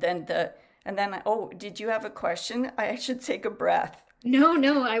 And then did you have a question? I should take a breath. No,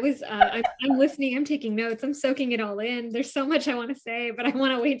 I'm listening. I'm taking notes. I'm soaking it all in. There's so much I want to say, but I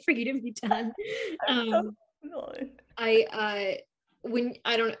want to wait for you to be done. I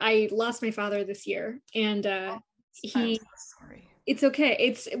lost my father this year, and I'm so sorry. It's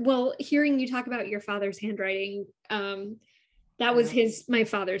okay. Hearing you talk about your father's handwriting, that was my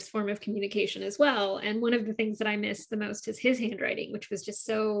father's form of communication as well. And one of the things that I miss the most is his handwriting, which was just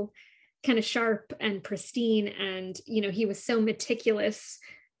so kind of sharp and pristine. And, he was so meticulous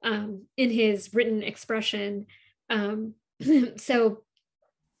in his written expression. So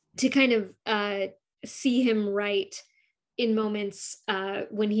to kind of see him write in moments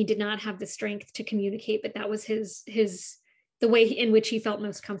when he did not have the strength to communicate, but that was the way in which he felt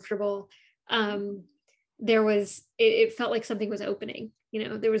most comfortable. It felt like something was opening,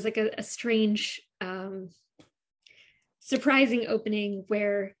 there was like a strange, surprising opening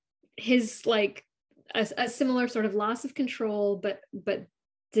where his like a similar sort of loss of control, but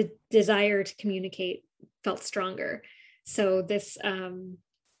the desire to communicate felt stronger. So this,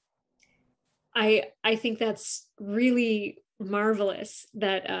 I think that's really marvelous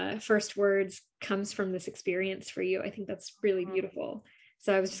that First Words comes from this experience for you. I think that's really beautiful.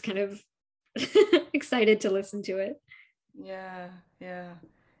 So I was just kind of excited to listen to it. Yeah.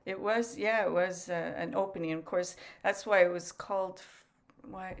 It was an opening. Of course, that's why it was called,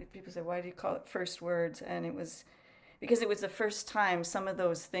 why people say, why do you call it First Words? And it was because it was the first time some of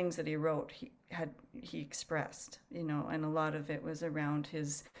those things that he wrote, he expressed, and a lot of it was around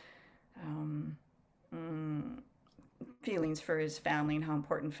his feelings for his family and how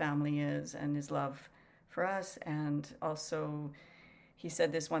important family is and his love for us. And also he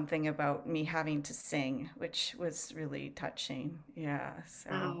said this one thing about me having to sing, which was really touching. Yeah.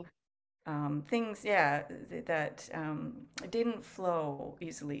 So things, that didn't flow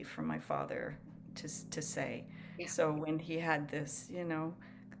easily for my father to say. Yeah. So when he had this,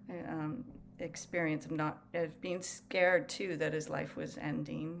 experience of being scared too that his life was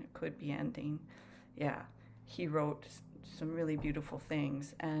ending, could be ending. Yeah. He wrote some really beautiful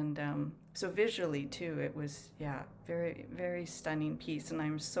things. And so visually too, it was, very, very stunning piece. And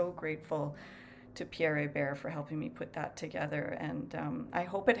I'm so grateful to Pierre Hébert for helping me put that together. And I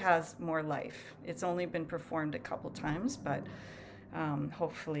hope it has more life. It's only been performed a couple times, but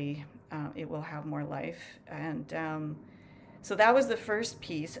hopefully it will have more life. And so that was the first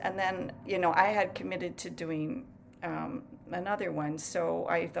piece. And then, I had committed to doing another one. So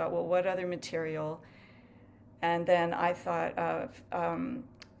I thought, well, what other material? And then I thought of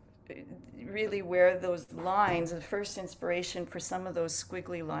really where those lines, the first inspiration for some of those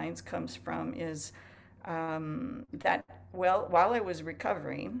squiggly lines comes from is that, while I was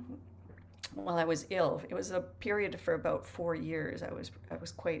recovering, while I was ill, it was a period for about 4 years. I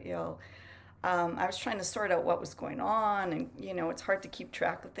was quite ill. I was trying to sort out what was going on, and it's hard to keep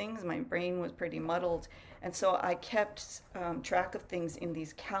track of things. My brain was pretty muddled, and so I kept track of things in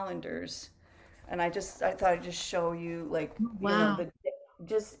these calendars. And I thought I'd just show you, like, wow.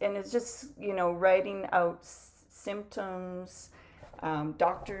 And it's just, writing out symptoms,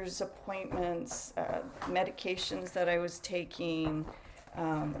 doctor's appointments, medications that I was taking.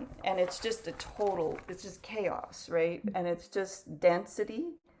 And it's just it's just chaos, right? And it's just density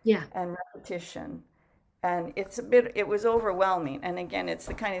Yeah. and repetition. And it was overwhelming. And again, it's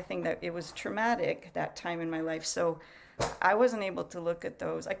the kind of thing that it was traumatic that time in my life. So I wasn't able to look at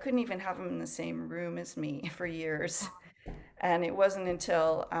those. I couldn't even have them in the same room as me for years. And it wasn't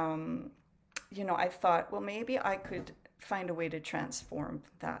until, I thought, well, maybe I could find a way to transform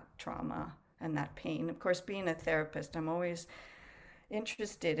that trauma and that pain. Of course, being a therapist, I'm always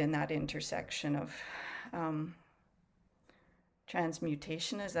interested in that intersection of um,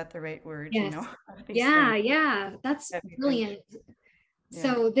 transmutation. Is that the right word? Yes. Of these Yeah, things yeah. That's that we can, brilliant. yeah.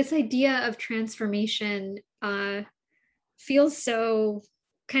 So this idea of transformation feels so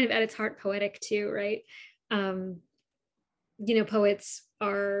kind of at its heart poetic too, right? Um, Poets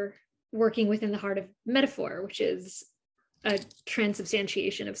are working within the heart of metaphor, which is a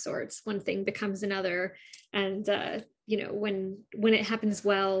transubstantiation of sorts. One thing becomes another, and when it happens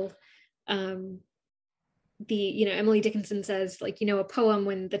well, Emily Dickinson says, like, a poem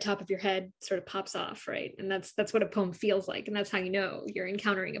when the top of your head sort of pops off, right? And that's what a poem feels like, and that's how you're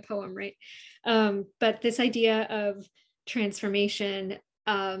encountering a poem, right? But this idea of transformation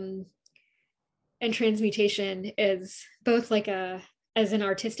and transmutation is both like as an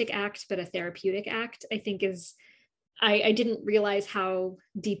artistic act but a therapeutic act, I think is I didn't realize how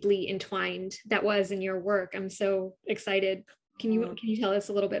deeply entwined that was in your work. I'm so excited. Can you tell us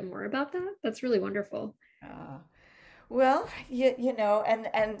a little bit more about that? That's really wonderful. Uh, well,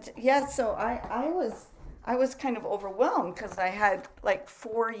 and yeah, so I was kind of overwhelmed because I had like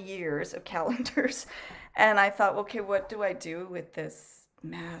 4 years of calendars, and I thought, okay, what do I do with this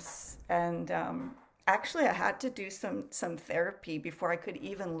mess? And actually, I had to do some therapy before I could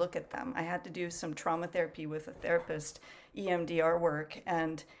even look at them. I had to do some trauma therapy with a therapist, EMDR work,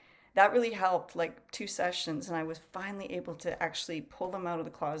 and that really helped, like 2 sessions, and I was finally able to actually pull them out of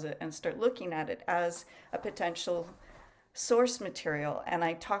the closet and start looking at it as a potential source material. And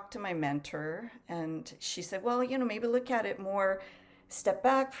I talked to my mentor, and she said, well, maybe look at it more, step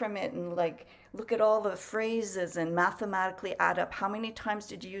back from it, and like look at all the phrases and mathematically add up how many times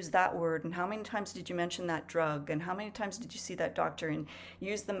did you use that word, and how many times did you mention that drug, and how many times did you see that doctor, and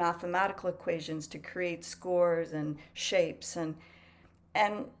use the mathematical equations to create scores and shapes. And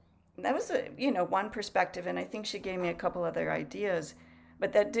that was one perspective, and I think she gave me a couple other ideas,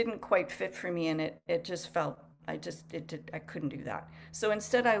 but that didn't quite fit for me, and it just felt I couldn't do that. So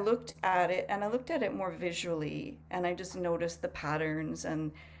instead I looked at it, and I looked at it more visually, and I just noticed the patterns,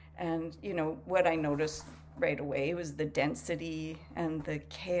 and what I noticed right away was the density and the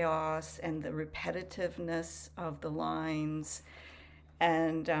chaos and the repetitiveness of the lines.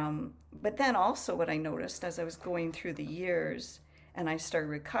 And but then also what I noticed as I was going through the years and I started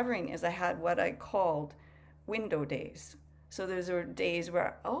recovering is I had what I called window days. So those are days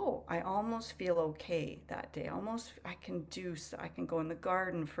where, oh, I almost feel okay that day. Almost I can go in the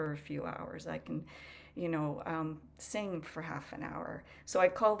garden for a few hours. I can, sing for half an hour. So I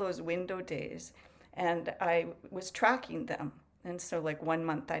call those window days, and I was tracking them. And so, like 1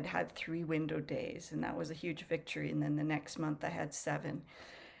 month, I'd had 3 window days, and that was a huge victory. And then the next month, I had 7.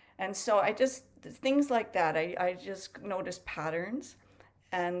 And so things like that, I just noticed patterns.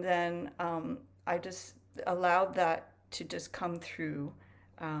 And then I just allowed that to just come through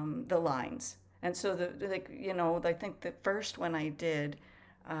the lines. And so, I think the first one I did,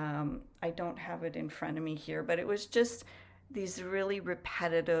 I don't have it in front of me here, but it was just these really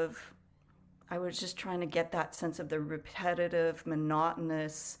repetitive. I was just trying to get that sense of the repetitive,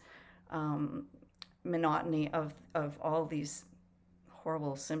 monotonous monotony of all these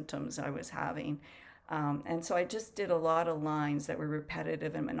horrible symptoms I was having. And so I just did a lot of lines that were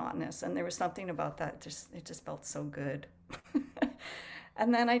repetitive and monotonous. And there was something about that, it just felt so good.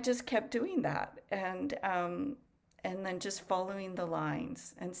 And then I just kept doing that. And then just following the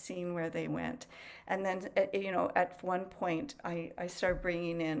lines and seeing where they went. And then, at one point, I started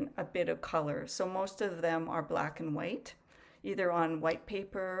bringing in a bit of color. So most of them are black and white, either on white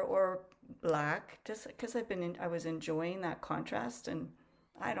paper or black, just because I was enjoying that contrast. And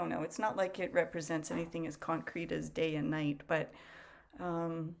I don't know, it's not like it represents anything as concrete as day and night, but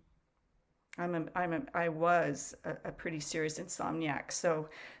I was a pretty serious insomniac,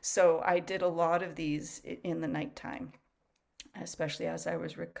 so I did a lot of these in the nighttime, especially as I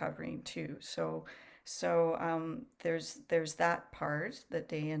was recovering too. So there's that part, the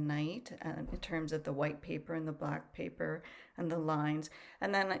day and night, in terms of the white paper and the black paper and the lines,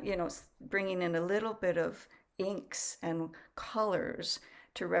 and then bringing in a little bit of inks and colors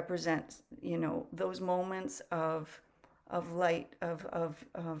to represent those moments of light, of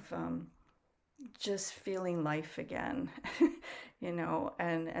just feeling life again,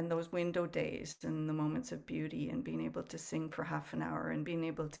 and those window days and the moments of beauty and being able to sing for half an hour and being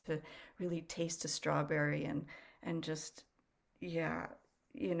able to really taste a strawberry and just, yeah,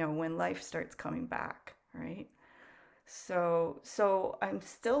 when life starts coming back, right? So I'm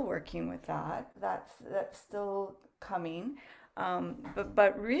still working with that. That's still coming.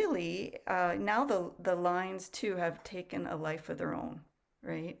 But really, now the lines too have taken a life of their own,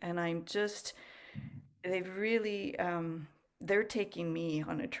 right? And they've really, they're taking me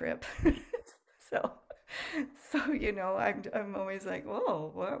on a trip. So, I'm always like,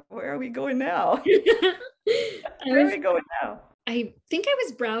 whoa, where are we going now? Where are we going now? I think I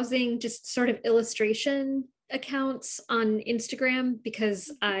was browsing just sort of illustration accounts on Instagram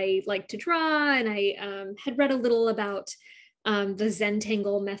because I like to draw, and I had read a little about the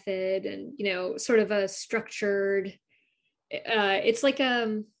Zentangle method, and sort of a structured. It's like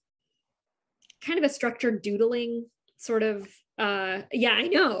a kind of a structured doodling sort of. Yeah, I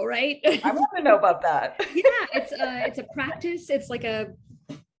know, right? I want to know about that. Yeah, it's a practice. It's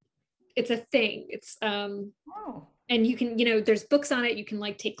a thing. Oh. And you can, there's books on it. You can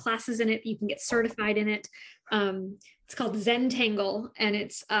like take classes in it. You can get certified in it. It's called Zentangle, and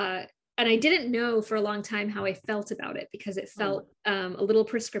and I didn't know for a long time how I felt about it, because it felt a little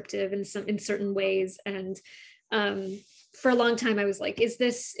prescriptive in certain ways. And for a long time I was like, is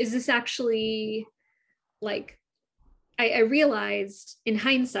this actually like, I realized in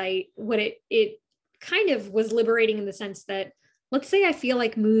hindsight what it kind of was liberating, in the sense that, let's say I feel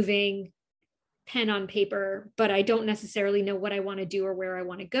like moving pen on paper, but I don't necessarily know what I want to do or where I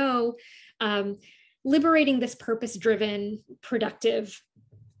want to go. Liberating this purpose-driven, productive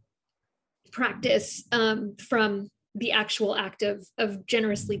practice from the actual act of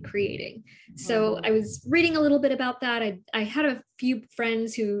generously creating. So I was reading a little bit about that. I had a few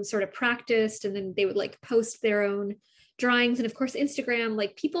friends who sort of practiced, and then they would like post their own drawings. And of course, Instagram,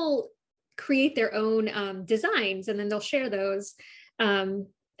 like, people create their own designs, and then they'll share those. And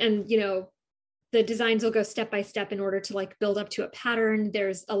the designs will go step by step in order to like build up to a pattern.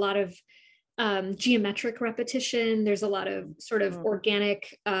 There's a lot of geometric repetition. There's a lot of sort of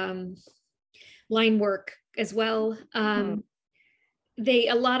organic line work as well. A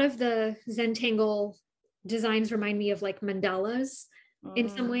lot of the Zentangle designs remind me of like mandalas in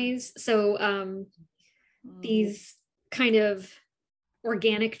some ways. So these kind of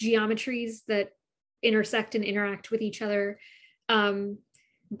organic geometries that intersect and interact with each other.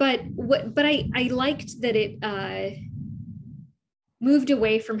 But I liked that it moved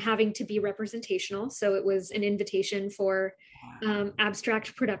away from having to be representational. So it was an invitation for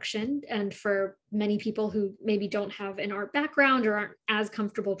abstract production, and for many people who maybe don't have an art background or aren't as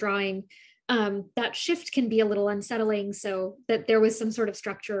comfortable drawing, that shift can be a little unsettling. So that there was some sort of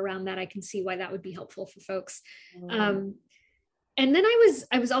structure around that, I can see why that would be helpful for folks. And then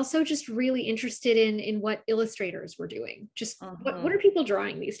I was also just really interested in what illustrators were doing. Just what are people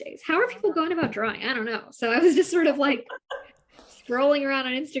drawing these days? How are people going about drawing? I don't know. So I was just sort of like scrolling around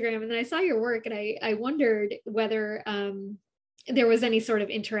on Instagram, and then I saw your work, and I wondered whether there was any sort of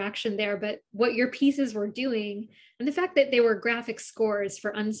interaction there. But what your pieces were doing, and the fact that they were graphic scores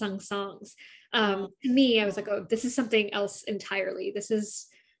for unsung songs, to me, I was like, oh, this is something else entirely. This is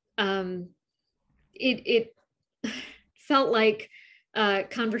it felt like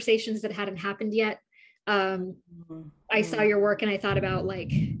conversations that hadn't happened yet. I saw your work, and I thought about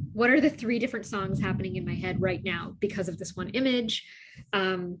like, what are the 3 different songs happening in my head right now because of this one image?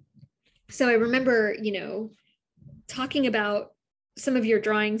 So I remember, talking about some of your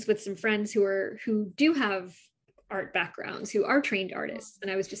drawings with some friends who do have art backgrounds, who are trained artists.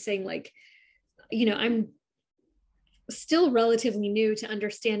 And I was just saying, like, I'm still relatively new to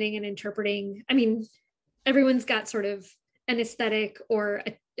understanding and interpreting. I mean, everyone's got sort of an aesthetic or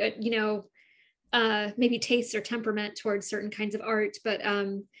maybe taste or temperament towards certain kinds of art, but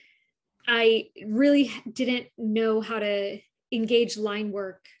I really didn't know how to engage line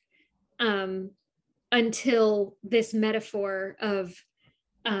work until this metaphor of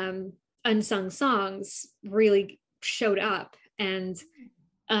unsung songs really showed up. And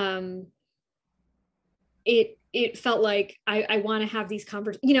it felt like I want to have these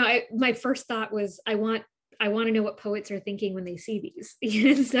conversations. My first thought was, I want to know what poets are thinking when they see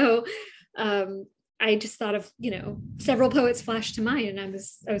these. So I just thought of, several poets flashed to mind, and I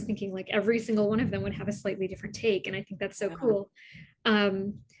was thinking like every single one of them would have a slightly different take. And I think that's so cool.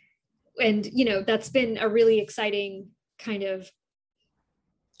 And, that's been a really exciting kind of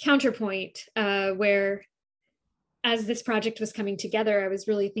counterpoint where, as this project was coming together, I was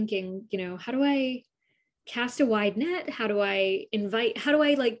really thinking, how do I cast a wide net? How do I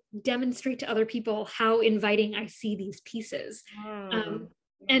like demonstrate to other people how inviting I see these pieces?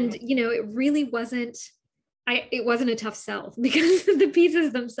 And it really wasn't a tough sell because the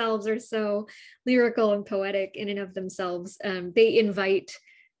pieces themselves are so lyrical and poetic in and of themselves. They invite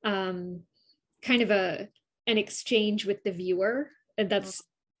kind of an exchange with the viewer, and that's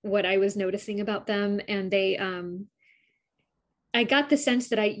what I was noticing about them. And they I got the sense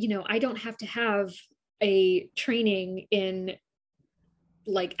that I don't have to have a training in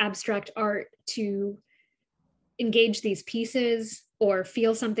like abstract art to engage these pieces or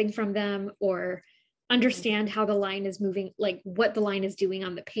feel something from them or understand how the line is moving, like what the line is doing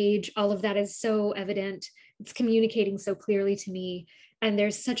on the page. All of that is so evident. It's communicating so clearly to me. And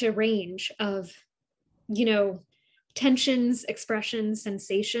there's such a range of, tensions, expressions,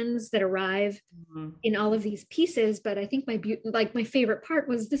 sensations that arrive in all of these pieces. But I think my favorite part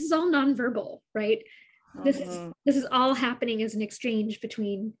was this is all nonverbal, right? This is all happening as an exchange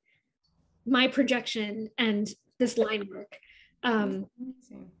between my projection and this line work.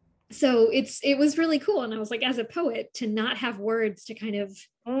 So it was really cool. And I was like, as a poet, to not have words to kind of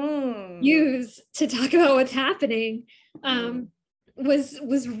use to talk about what's happening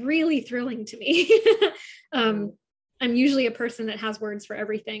was really thrilling to me. I'm usually a person that has words for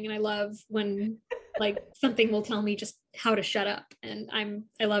everything. And I love when like something will tell me just how to shut up. And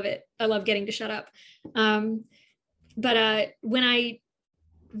I love it. I love getting to shut up. But when I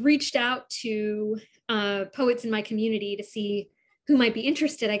reached out to poets in my community to see who might be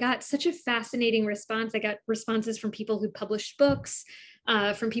interested, I got such a fascinating response. I got responses from people who published books,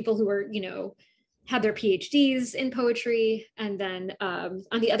 from people who were, had their PhDs in poetry. And then on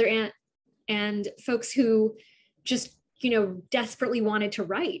the other end, and folks who just, desperately wanted to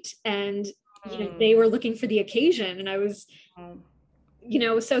write. And, they were looking for the occasion. And I was,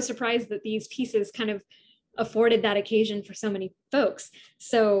 so surprised that these pieces kind of afforded that occasion for so many folks.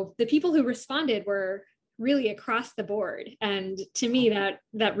 So the people who responded were really across the board. And to me,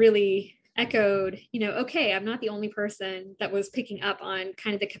 that really echoed, okay, I'm not the only person that was picking up on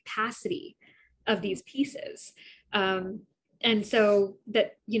kind of the capacity of these pieces. And so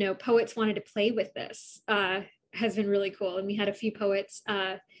that, poets wanted to play with this has been really cool. And we had a few poets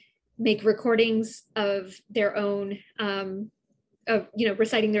make recordings of their own,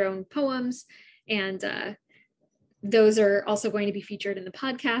 reciting their own poems. And those are also going to be featured in the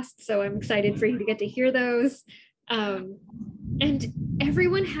podcast. So I'm excited for you to get to hear those. And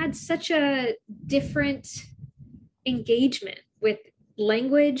everyone had such a different engagement with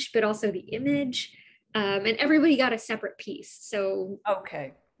language, but also the image. And everybody got a separate piece. So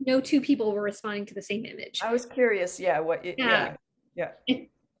no two people were responding to the same image. I was curious. Yeah.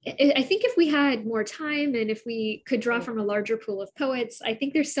 I think if we had more time and if we could draw from a larger pool of poets, I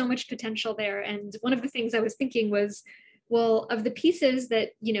think there's so much potential there. And one of the things I was thinking was, well, of the pieces that,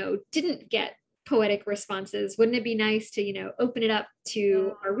 didn't get poetic responses, wouldn't it be nice to, open it up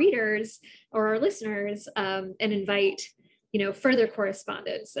to our readers or our listeners and invite, further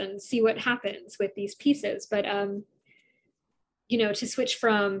correspondence and see what happens with these pieces. But, to switch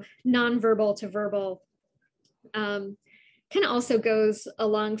from nonverbal to verbal, kind of also goes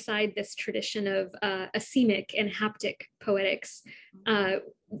alongside this tradition of asemic and haptic poetics, in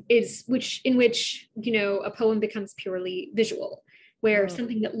which a poem becomes purely visual, where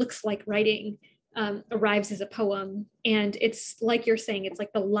something that looks like writing arrives as a poem, and it's like you're saying, it's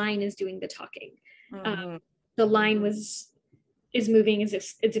like the line is doing the talking. The line is moving,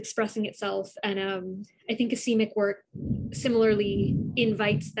 it's expressing itself, and I think asemic work similarly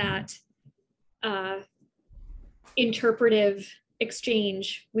invites that interpretive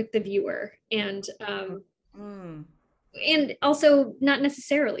exchange with the viewer, and also not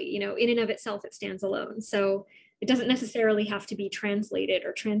necessarily, in and of itself, it stands alone. So it doesn't necessarily have to be translated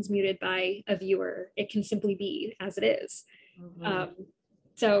or transmuted by a viewer. It can simply be as it is.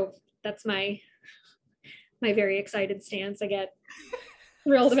 So that's my very excited stance. I get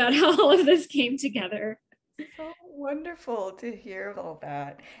thrilled about how all of this came together. So wonderful to hear all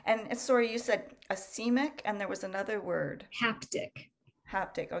that. And sorry, you said asemic, and there was another word. Haptic.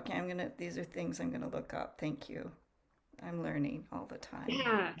 Okay, these are things I'm gonna look up. Thank you. I'm learning all the time.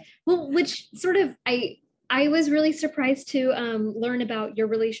 Yeah. Well, which sort of I was really surprised to learn about your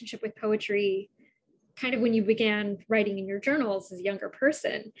relationship with poetry kind of when you began writing in your journals as a younger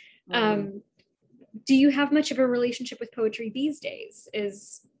person. Do you have much of a relationship with poetry these days?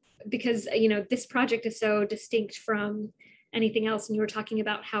 Because this project is so distinct from anything else, and you were talking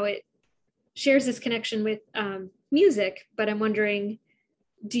about how it shares this connection with music, but I'm wondering,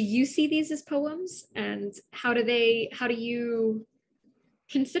 do you see these as poems, and how do you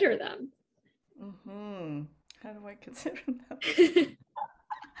consider them? Mm-hmm. How do I consider them?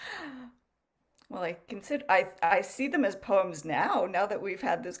 Well, I see them as poems now that we've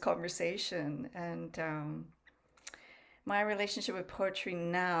had this conversation. And my relationship with poetry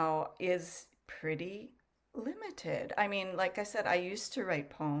now is pretty limited. I mean, like I said, I used to write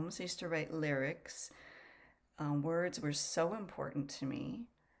poems, I used to write lyrics. Words were so important to me.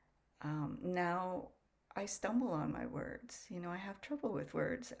 Now I stumble on my words. I have trouble with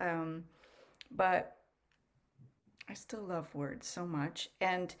words. But I still love words so much.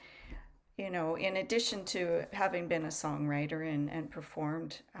 And, in addition to having been a songwriter and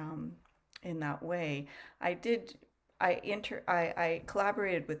performed in that way, I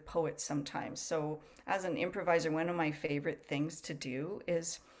collaborated with poets sometimes. So as an improviser, one of my favorite things to do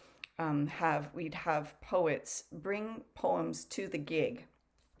is we'd have poets bring poems to the gig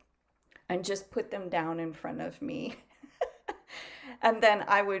and just put them down in front of me. And then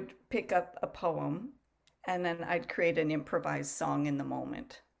I would pick up a poem and then I'd create an improvised song in the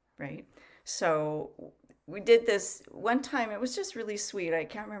moment, right? So we did this one time. It was just really sweet. I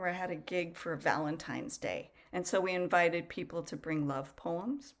can't remember. I had a gig for Valentine's Day. And so we invited people to bring love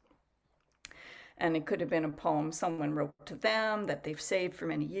poems. And it could have been a poem someone wrote to them that they've saved for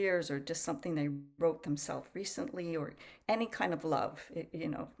many years, or just something they wrote themselves recently, or any kind of love,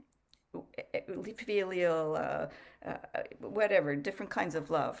 filial, whatever, different kinds of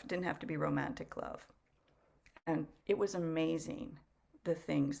love. It didn't have to be romantic love. And it was amazing, the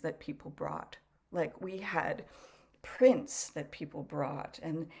things that people brought. Like, we had prints that people brought,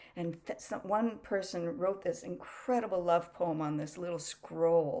 and one person wrote this incredible love poem on this little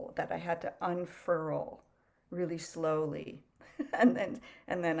scroll that I had to unfurl really slowly, and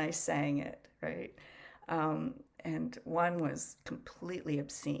then I sang it, right? And one was completely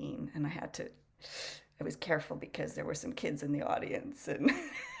obscene, and I was careful because there were some kids in the audience, and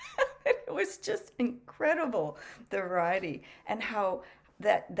it was just incredible, the variety, and how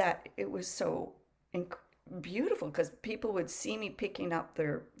that it was so beautiful, because people would see me picking up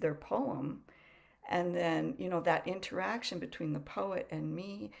their poem, and then that interaction between the poet and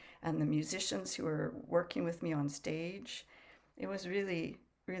me and the musicians who were working with me on stage. It was really,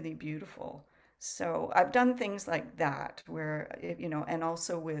 really beautiful. So I've done things like that where and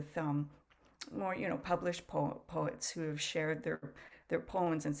also with more published poets who have shared their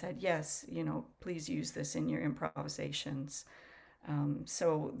poems and said, yes, please use this in your improvisations.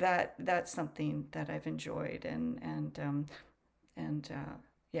 So that's something that I've enjoyed, and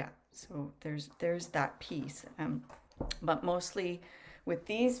yeah. So there's that piece, but mostly with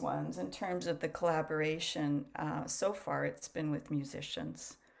these ones, in terms of the collaboration, so far it's been with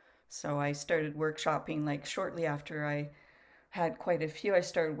musicians. So I started workshopping, like, shortly after I had quite a few. I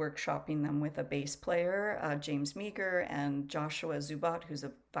started workshopping them with a bass player, James Meager, and Joshua Zubat, who's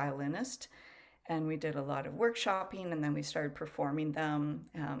a violinist. And we did a lot of workshopping, and then we started performing them.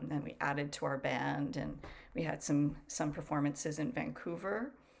 And we added to our band, and we had some performances in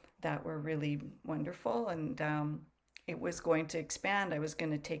Vancouver that were really wonderful. And it was going to expand. I was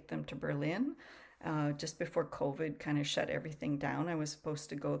going to take them to Berlin. Just before COVID kind of shut everything down, I was supposed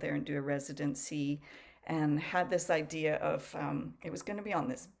to go there and do a residency, and had this idea of it was going to be on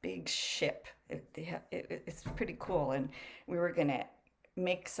this big ship. It's pretty cool, and we were going to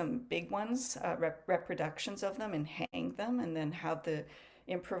make some big ones, reproductions of them, and hang them, and then have the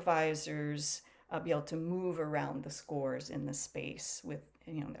improvisers be able to move around the scores in the space with,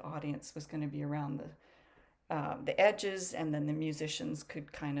 the audience was going to be around the edges, and then the musicians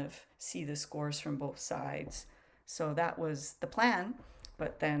could kind of see the scores from both sides. So that was the plan,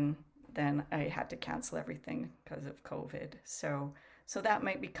 but then I had to cancel everything because of COVID. So that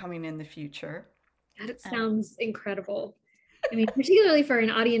might be coming in the future. That sounds incredible. I mean, particularly for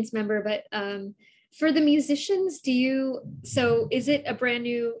an audience member, but for the musicians, so is it a brand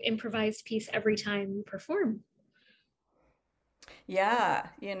new improvised piece every time you perform? Yeah,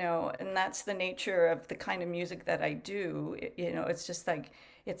 and that's the nature of the kind of music that I do. It's just like,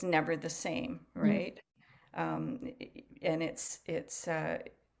 it's never the same, right? And it's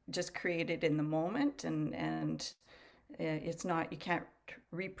just created in the moment, and it's not, you can't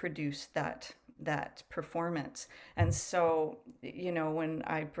reproduce that performance. And so, when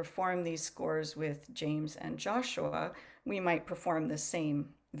I perform these scores with James and Joshua, we might perform the same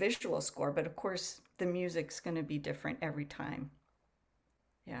visual score, but of course the music's going to be different every time.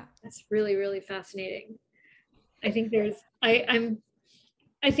 Yeah. That's really, really fascinating. I think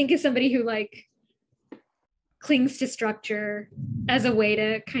I think as somebody who clings to structure as a way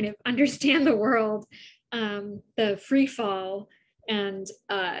to kind of understand the world, the free fall and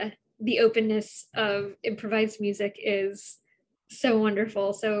the openness of improvised music is so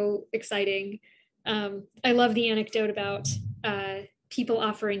wonderful, so exciting. I love the anecdote about people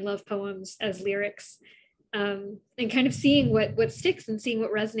offering love poems as lyrics, and kind of seeing what sticks and seeing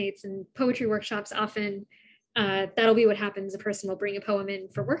what resonates. And poetry workshops often, that'll be what happens. A person will bring a poem in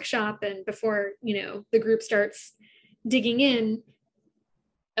for workshop, and before the group starts digging in,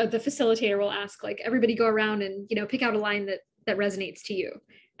 the facilitator will ask, like, everybody go around and pick out a line that resonates to you.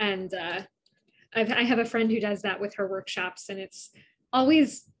 And I have a friend who does that with her workshops, and it's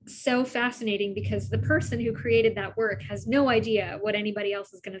always so fascinating because the person who created that work has no idea what anybody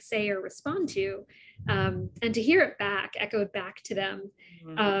else is going to say or respond to, and to hear it back, echoed back to them,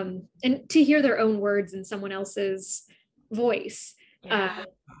 and to hear their own words in someone else's voice,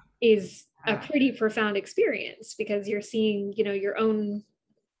 is a pretty profound experience, because you're seeing your own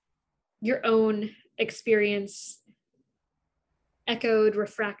experience echoed,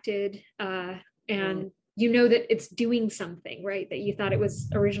 refracted, and that it's doing something, right? That you thought it was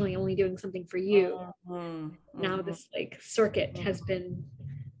originally only doing something for you. Now this like circuit has been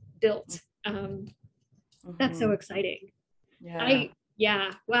built. That's so exciting.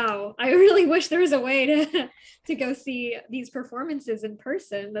 Wow. I really wish there was a way to go see these performances in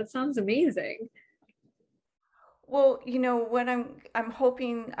person. That sounds amazing. Well, what I'm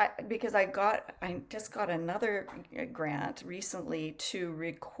hoping, because I just got another grant recently to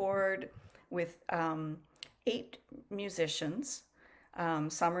record with 8 musicians.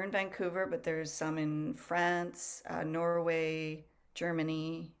 Some are in Vancouver, but there's some in France, Norway,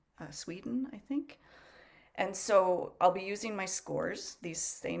 Germany, Sweden, I think. And so I'll be using my scores, these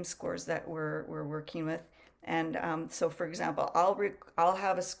same scores that we're working with. And so, for example, I'll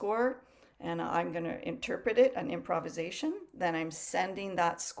have a score, and I'm going to interpret it, an improvisation. Then I'm sending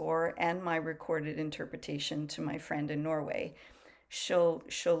that score and my recorded interpretation to my friend in Norway. She'll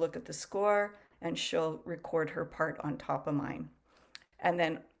look at the score and she'll record her part on top of mine. And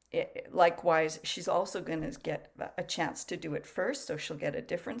then likewise, she's also going to get a chance to do it first. So she'll get a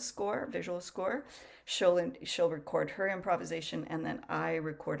different score, visual score. She'll record her improvisation, and then I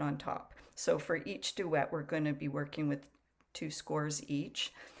record on top. So for each duet, we're going to be working with 2 scores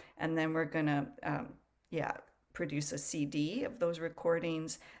each. And then we're going to, produce a CD of those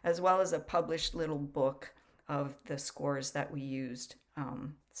recordings, as well as a published little book of the scores that we used.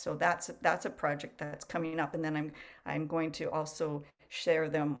 So that's a project that's coming up. And then I'm going to also share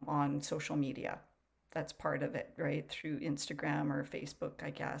them on social media. That's part of it, right? Through Instagram or Facebook,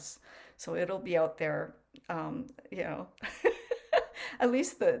 I guess. So it'll be out there, at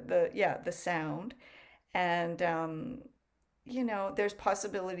least the sound. And, there's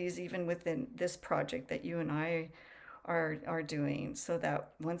possibilities even within this project that you and I are doing, so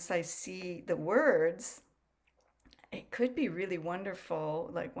that once I see the words, it could be really wonderful,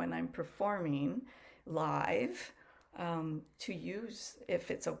 like when I'm performing live, to use,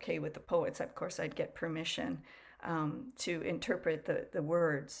 if it's okay with the poets. Of course, I'd get permission to interpret the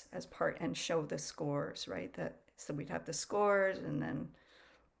words as part and show the scores, right? So we'd have the scores and then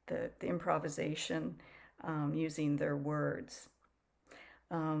the improvisation, using their words.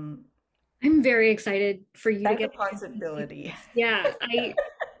 I'm very excited for you to get a possibility. Yeah,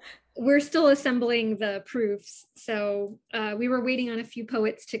 we're still assembling the proofs. So we were waiting on a few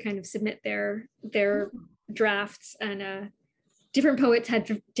poets to kind of submit their drafts, and different poets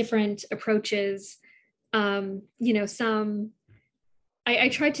had different approaches. Some I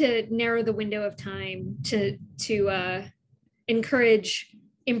tried to narrow the window of time to encourage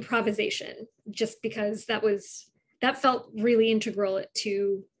improvisation, just because that felt really integral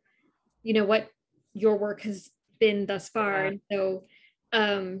to what your work has been thus far. And so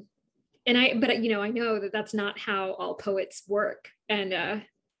I know that that's not how all poets work, and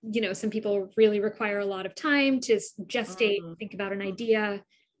some people really require a lot of time to gestate, think about an idea,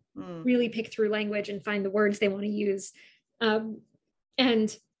 really pick through language and find the words they want to use, and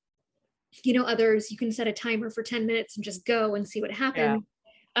others, you can set a timer for 10 minutes and just go and see what happens.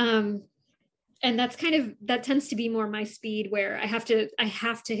 And that tends to be more my speed, where I have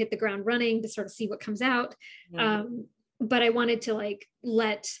to hit the ground running to sort of see what comes out. But I wanted to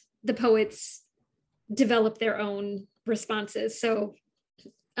let the poets develop their own responses. So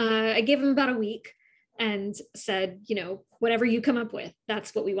I gave them about a week and said, whatever you come up with,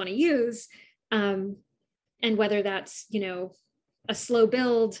 that's what we want to use. And whether that's, a slow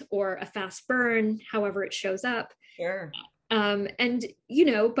build or a fast burn, however it shows up. Sure. And,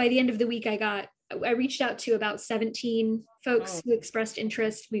 by the end of the week, I reached out to about 17 folks who expressed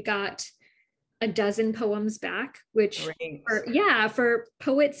interest. We got a dozen poems back, which for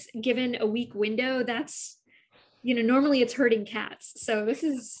poets given a week window, that's, normally it's herding cats. So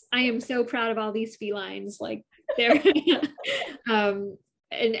I am so proud of all these felines, they're,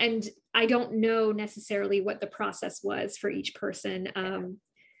 and I don't know necessarily what the process was for each person.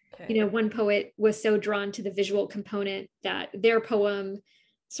 Okay. You know, one poet was so drawn to the visual component that their poem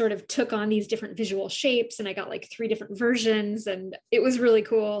sort of took on these different visual shapes, and I got like 3 different versions, and it was really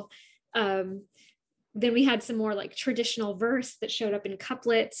cool. Then we had some more like traditional verse that showed up in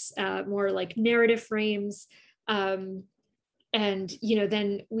couplets, more like narrative frames. And, you know,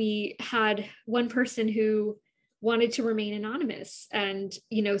 then we had one person who wanted to remain anonymous and,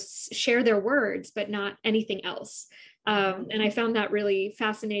 you know, share their words, but not anything else. And I found that really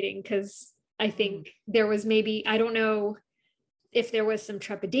fascinating because I think there was maybe, I don't know if there was some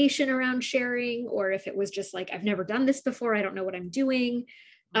trepidation around sharing, or if it was just like, I've never done this before, I don't know what I'm doing.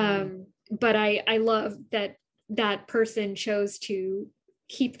 But I love that that person chose to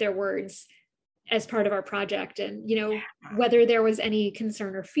keep their words as part of our project. And, you know, whether there was any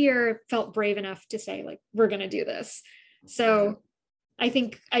concern or fear, felt brave enough to say, like, we're going to do this. So I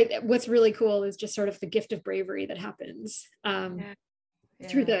think what's really cool is just sort of the gift of bravery that happens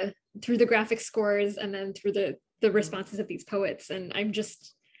through the graphic scores, and then through the responses of these poets. And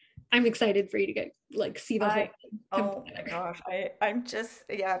I'm excited for you to get like see the whole thing come Oh my together. gosh, I'm just,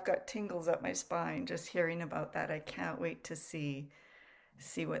 yeah, I've got tingles up my spine just hearing about that. I can't wait to see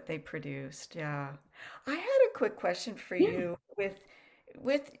what they produced. Yeah. I had a quick question for Yeah. you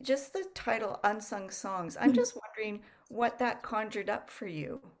with just the title Unsung Songs. I'm just wondering what that conjured up for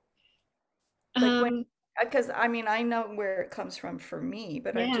you. Like when, Um, because I mean, I know where it comes from for me,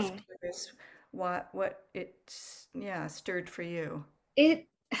 but I'm just yeah, curious what it, yeah, stirred for you. it,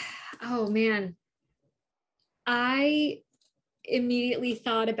 oh man, I immediately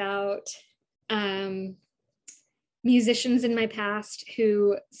thought about um, musicians in my past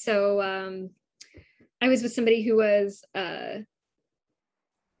who, I was with somebody who was a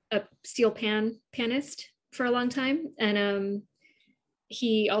steel panist for a long time. And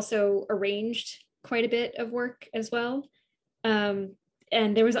he also arranged quite a bit of work as well. Um,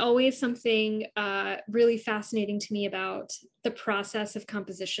 and there was always something really fascinating to me about the process of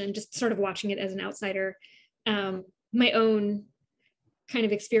composition, just sort of watching it as an outsider. My own kind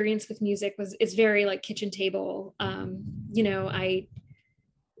of experience with music is very like kitchen table. You know, I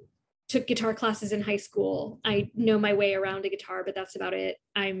took guitar classes in high school. I know my way around a guitar, but that's about it.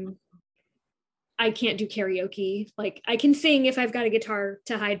 I can't do karaoke. Like I can sing if I've got a guitar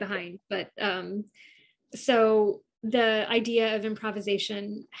to hide behind, but so the idea of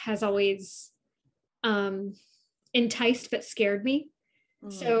improvisation has always enticed but scared me.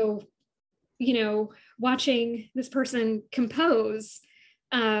 Mm. So, you know, watching this person compose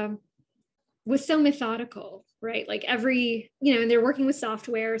was so methodical, right? Like every, you know, and they're working with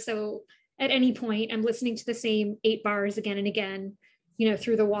software. So at any point, I'm listening to the same 8 bars again and again, you know,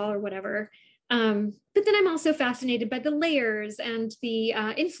 through the wall or whatever. But then I'm also fascinated by the layers and the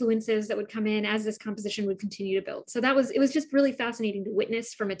influences that would come in as this composition would continue to build. So it was just really fascinating to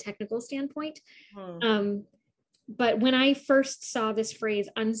witness from a technical standpoint. Mm. But when I first saw this phrase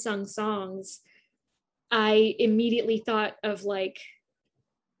unsung songs, I immediately thought of like,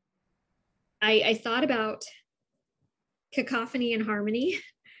 I thought about cacophony and harmony.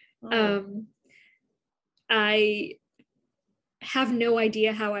 Mm. I have no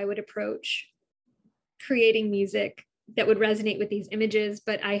idea how I would approach creating music that would resonate with these images,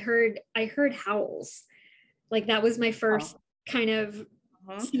 but I heard howls. Like that was my first kind of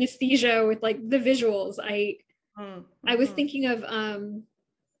synesthesia with like the visuals. I was thinking of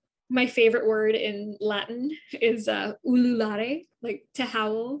my favorite word in Latin is ululare, like to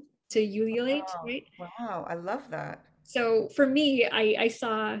howl, to ululate, Wow. right? Wow, I love that. So for me, I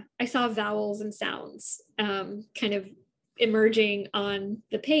saw vowels and sounds kind of emerging on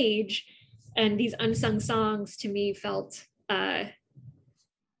the page, and these unsung songs to me felt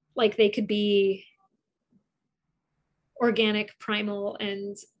like they could be organic, primal,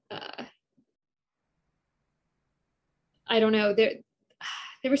 and I don't know. There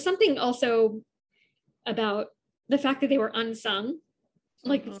was something also about the fact that they were unsung,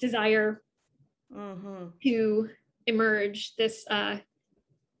 like this desire to emerge, this kind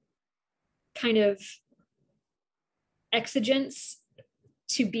of exigence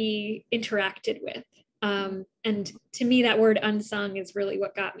to be interacted with. And to me, that word unsung is really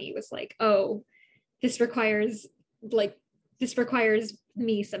what got me, was like, oh, this requires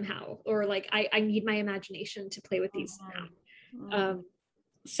me somehow, or like I need my imagination to play with these somehow.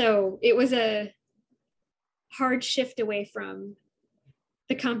 So it was a hard shift away from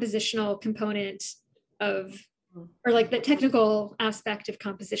the compositional component of, or like the technical aspect of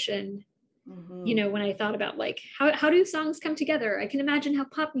composition. You know, when I thought about like how do songs come together, I can imagine how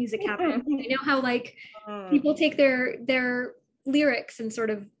pop music happens. I know how like people take their lyrics and sort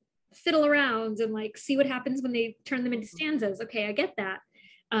of fiddle around and like see what happens when they turn them into stanzas. Okay, I get that.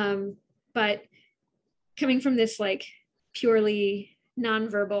 But coming from this like purely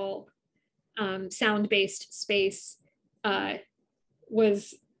nonverbal sound-based space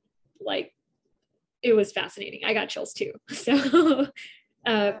was like, it was fascinating. I got chills too. So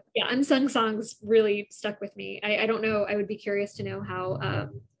yeah, unsung songs really stuck with me. I don't know, I would be curious to know how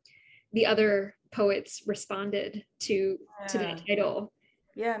the other poets responded to that title.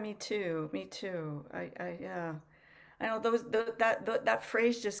 Yeah, me too. I know that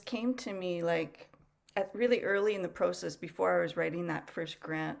phrase just came to me like at really early in the process before I was writing that first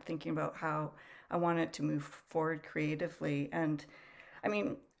grant, thinking about how I wanted to move forward creatively. And I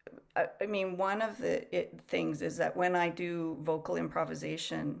mean, one of the things is that when I do vocal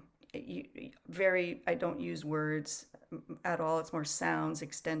improvisation, I don't use words at all. It's more sounds,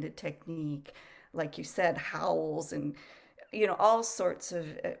 extended technique, like you said, howls, and all sorts of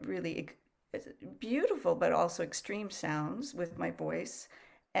really beautiful but also extreme sounds with my voice.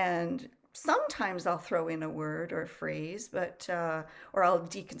 And sometimes I'll throw in a word or a phrase, but or I'll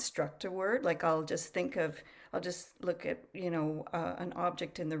deconstruct a word. Like I'll just look at an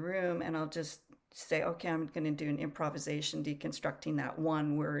object in the room, and I'll just say, okay, I'm going to do an improvisation deconstructing that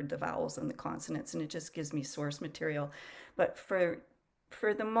one word, the vowels and the consonants, and it just gives me source material. But for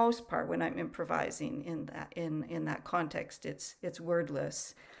the most part, when I'm improvising in that context, it's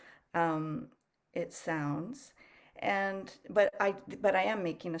wordless. It sounds, but I am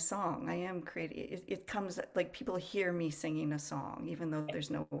making a song. I am creating. It comes like people hear me singing a song, even though there's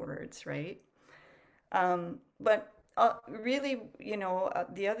no words, right? But really,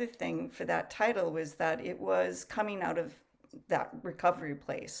 the other thing for that title was that it was coming out of that recovery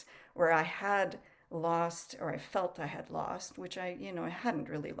place where I had lost, or I felt I had lost, which I hadn't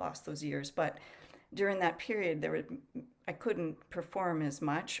really lost those years, but during that period I couldn't perform as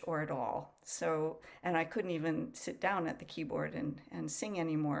much or at all. So, and I couldn't even sit down at the keyboard and sing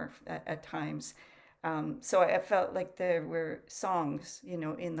anymore at times. So I felt like there were songs,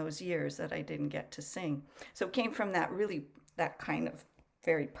 in those years that I didn't get to sing. So it came from that kind of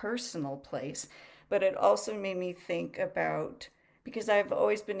very personal place, but it also made me think about, because I've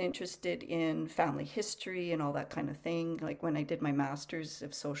always been interested in family history and all that kind of thing. Like when I did my master's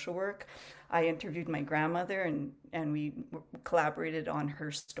of social work, I interviewed my grandmother and we collaborated on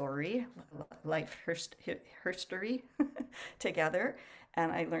her story, her story together.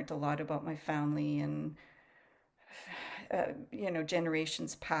 And I learned a lot about my family and,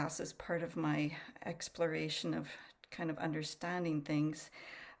 generations past as part of my exploration of kind of understanding things.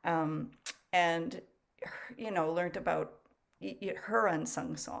 And, learned about her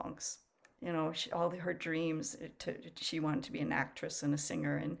unsung songs, all her dreams. She wanted to be an actress and a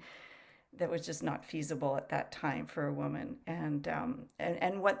singer, and that was just not feasible at that time for a woman. And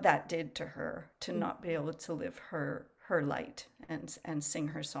what that did to her, to not be able to live her light and sing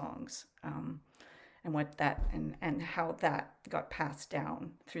her songs, and what that and how that got passed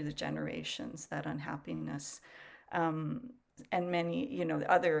down through the generations, that unhappiness, and many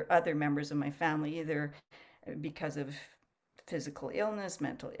other members of my family, either because of physical illness,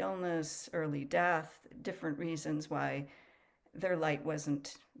 mental illness, early death, different reasons why their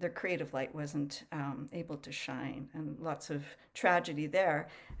creative light wasn't able to shine, and lots of tragedy there.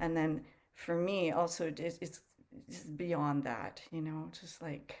 And then for me also, it's beyond that, just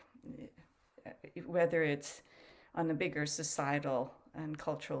like whether it's on the bigger societal and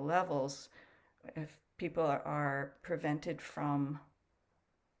cultural levels, if people are prevented from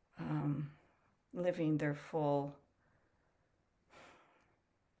living their full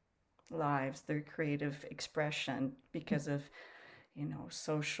lives, their creative expression, because of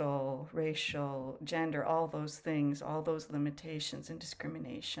social, racial, gender, all those things, all those limitations and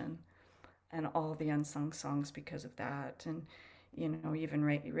discrimination, and all the unsung songs because of that. And even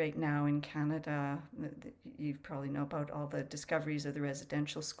right now in Canada, you probably know about all the discoveries of the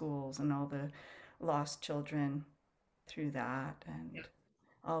residential schools and all the lost children through that, and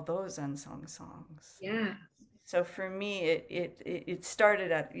all those unsung songs. Yeah. So for me, it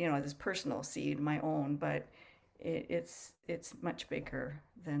started at this personal seed, my own, but it's much bigger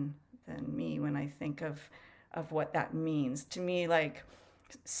than me when I think of what that means to me. Like,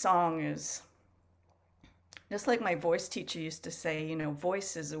 song is just like my voice teacher used to say,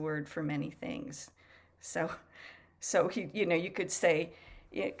 voice is a word for many things. So you could say,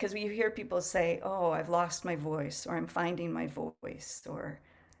 because we hear people say, oh, I've lost my voice, or I'm finding my voice, or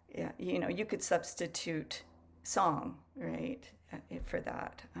you could substitute song, right, for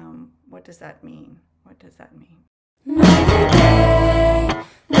that. What does that mean? Another day,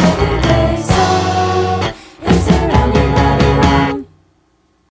 song is around your body.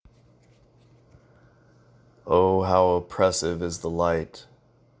 Oh, how oppressive is the light.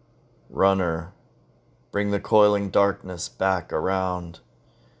 Runner, bring the coiling darkness back around.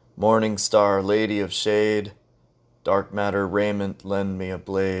 Morning star, lady of shade, dark matter raiment, lend me a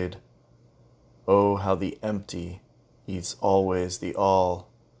blade. Oh, how the empty eats always the all.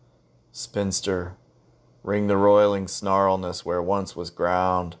 Spinster, ring the roiling snarlness where once was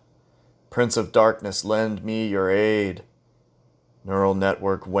ground. Prince of darkness, lend me your aid. Neural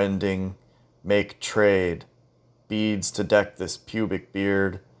network wending, make trade. Beads to deck this pubic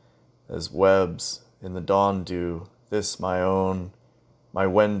beard, as webs in the dawn dew, this my own, my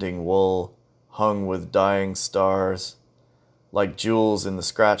wending wool, hung with dying stars, like jewels in the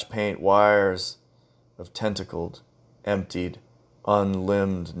scratch paint wires of tentacled, emptied,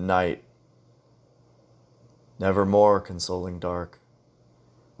 unlimbed night. Nevermore consoling dark.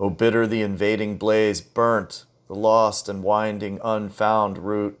 O bitter the invading blaze, burnt the lost and winding unfound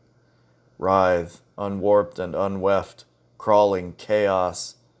route, writhe, unwarped and unweft, crawling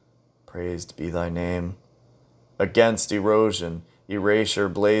chaos, praised be thy name. Against erosion, erasure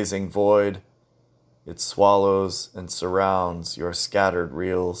blazing void, it swallows and surrounds your scattered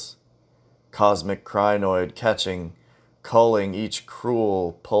reels. Cosmic crinoid catching, culling each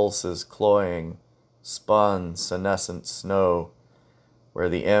cruel pulses cloying, spun senescent snow, where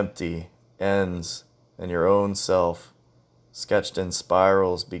the empty ends and your own self, sketched in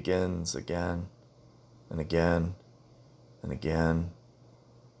spirals, begins again and again and again.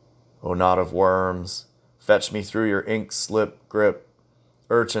 O knot of worms, fetch me through your ink-slip grip,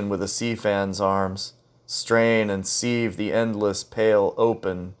 urchin with a sea fan's arms, strain and sieve the endless pail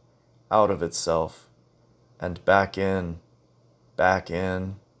open out of itself, and back in, back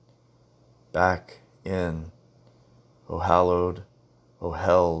in, back in. O hallowed, O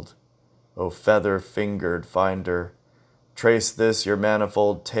held, O feather-fingered finder, trace this your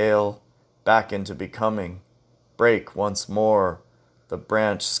manifold tale back into becoming. Break once more the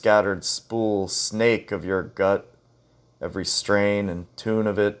branch-scattered spool snake of your gut, every strain and tune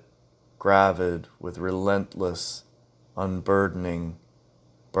of it gravid with relentless, unburdening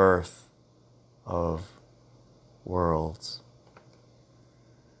birth of worlds.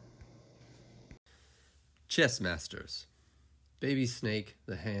 Chess Masters. Baby Snake,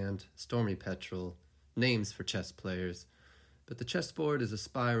 The Hand, Stormy Petrel, names for chess players, but the chessboard is a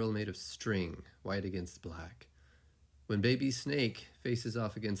spiral made of string, white against black. When Baby Snake faces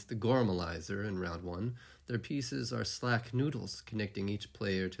off against the Gormalizer in round 1, their pieces are slack noodles connecting each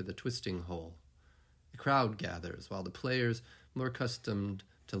player to the twisting hole. The crowd gathers while the players, more accustomed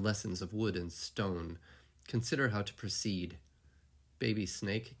to lessons of wood and stone, consider how to proceed. Baby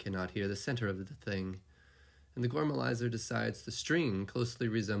Snake cannot hear the center of the thing, and the Gormalizer decides the string closely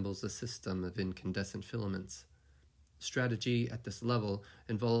resembles a system of incandescent filaments. Strategy at this level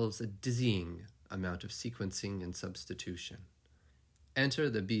involves a dizzying amount of sequencing and substitution.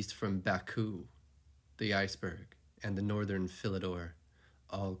 Enter the beast from Baku, the iceberg, and the northern Philidor,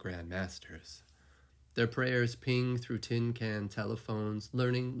 all grandmasters. Their prayers ping through tin can telephones,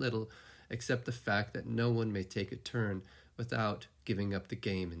 learning little except the fact that no one may take a turn without giving up the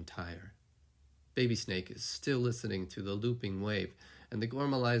game entire. Baby Snake is still listening to the looping wave, and the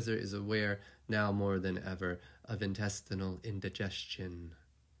Gormalizer is aware, now more than ever, of intestinal indigestion.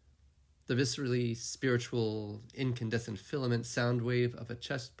 The viscerally spiritual, incandescent filament sound wave of a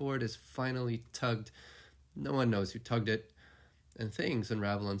chessboard is finally tugged. No one knows who tugged it, and things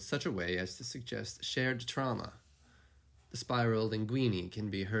unravel in such a way as to suggest shared trauma. The spiral linguini can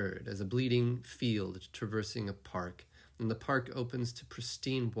be heard as a bleeding field traversing a park, and the park opens to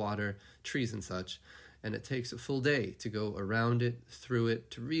pristine water, trees and such, and it takes a full day to go around it, through it,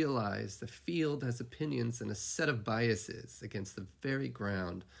 to realize the field has opinions and a set of biases against the very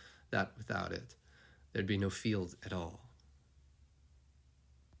ground that without it, there'd be no field at all.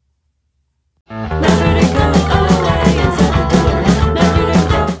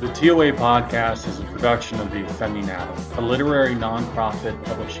 The TOA podcast is a production of The Offending Atom, a literary nonprofit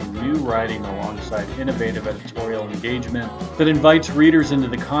publishing new writing alongside innovative editorial engagement that invites readers into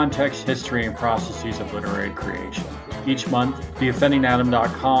the context, history, and processes of literary creation. Each month,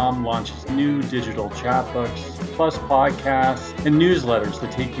 TheOffendingAtom.com launches new digital chapbooks, plus podcasts and newsletters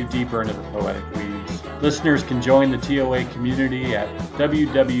that take you deeper into the poetic weeds. Listeners can join the TOA community at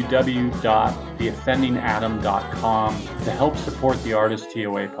www.theoffendingatom.com to help support the artist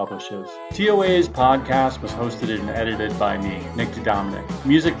TOA publishes. TOA's podcast was hosted and edited by me, Nick DeDominic.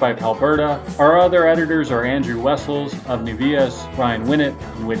 Music by Palberta. Our other editors are Andrew Wessels of Nevias, Ryan Winnett,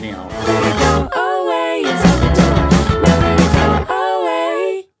 and Whitney Holmes.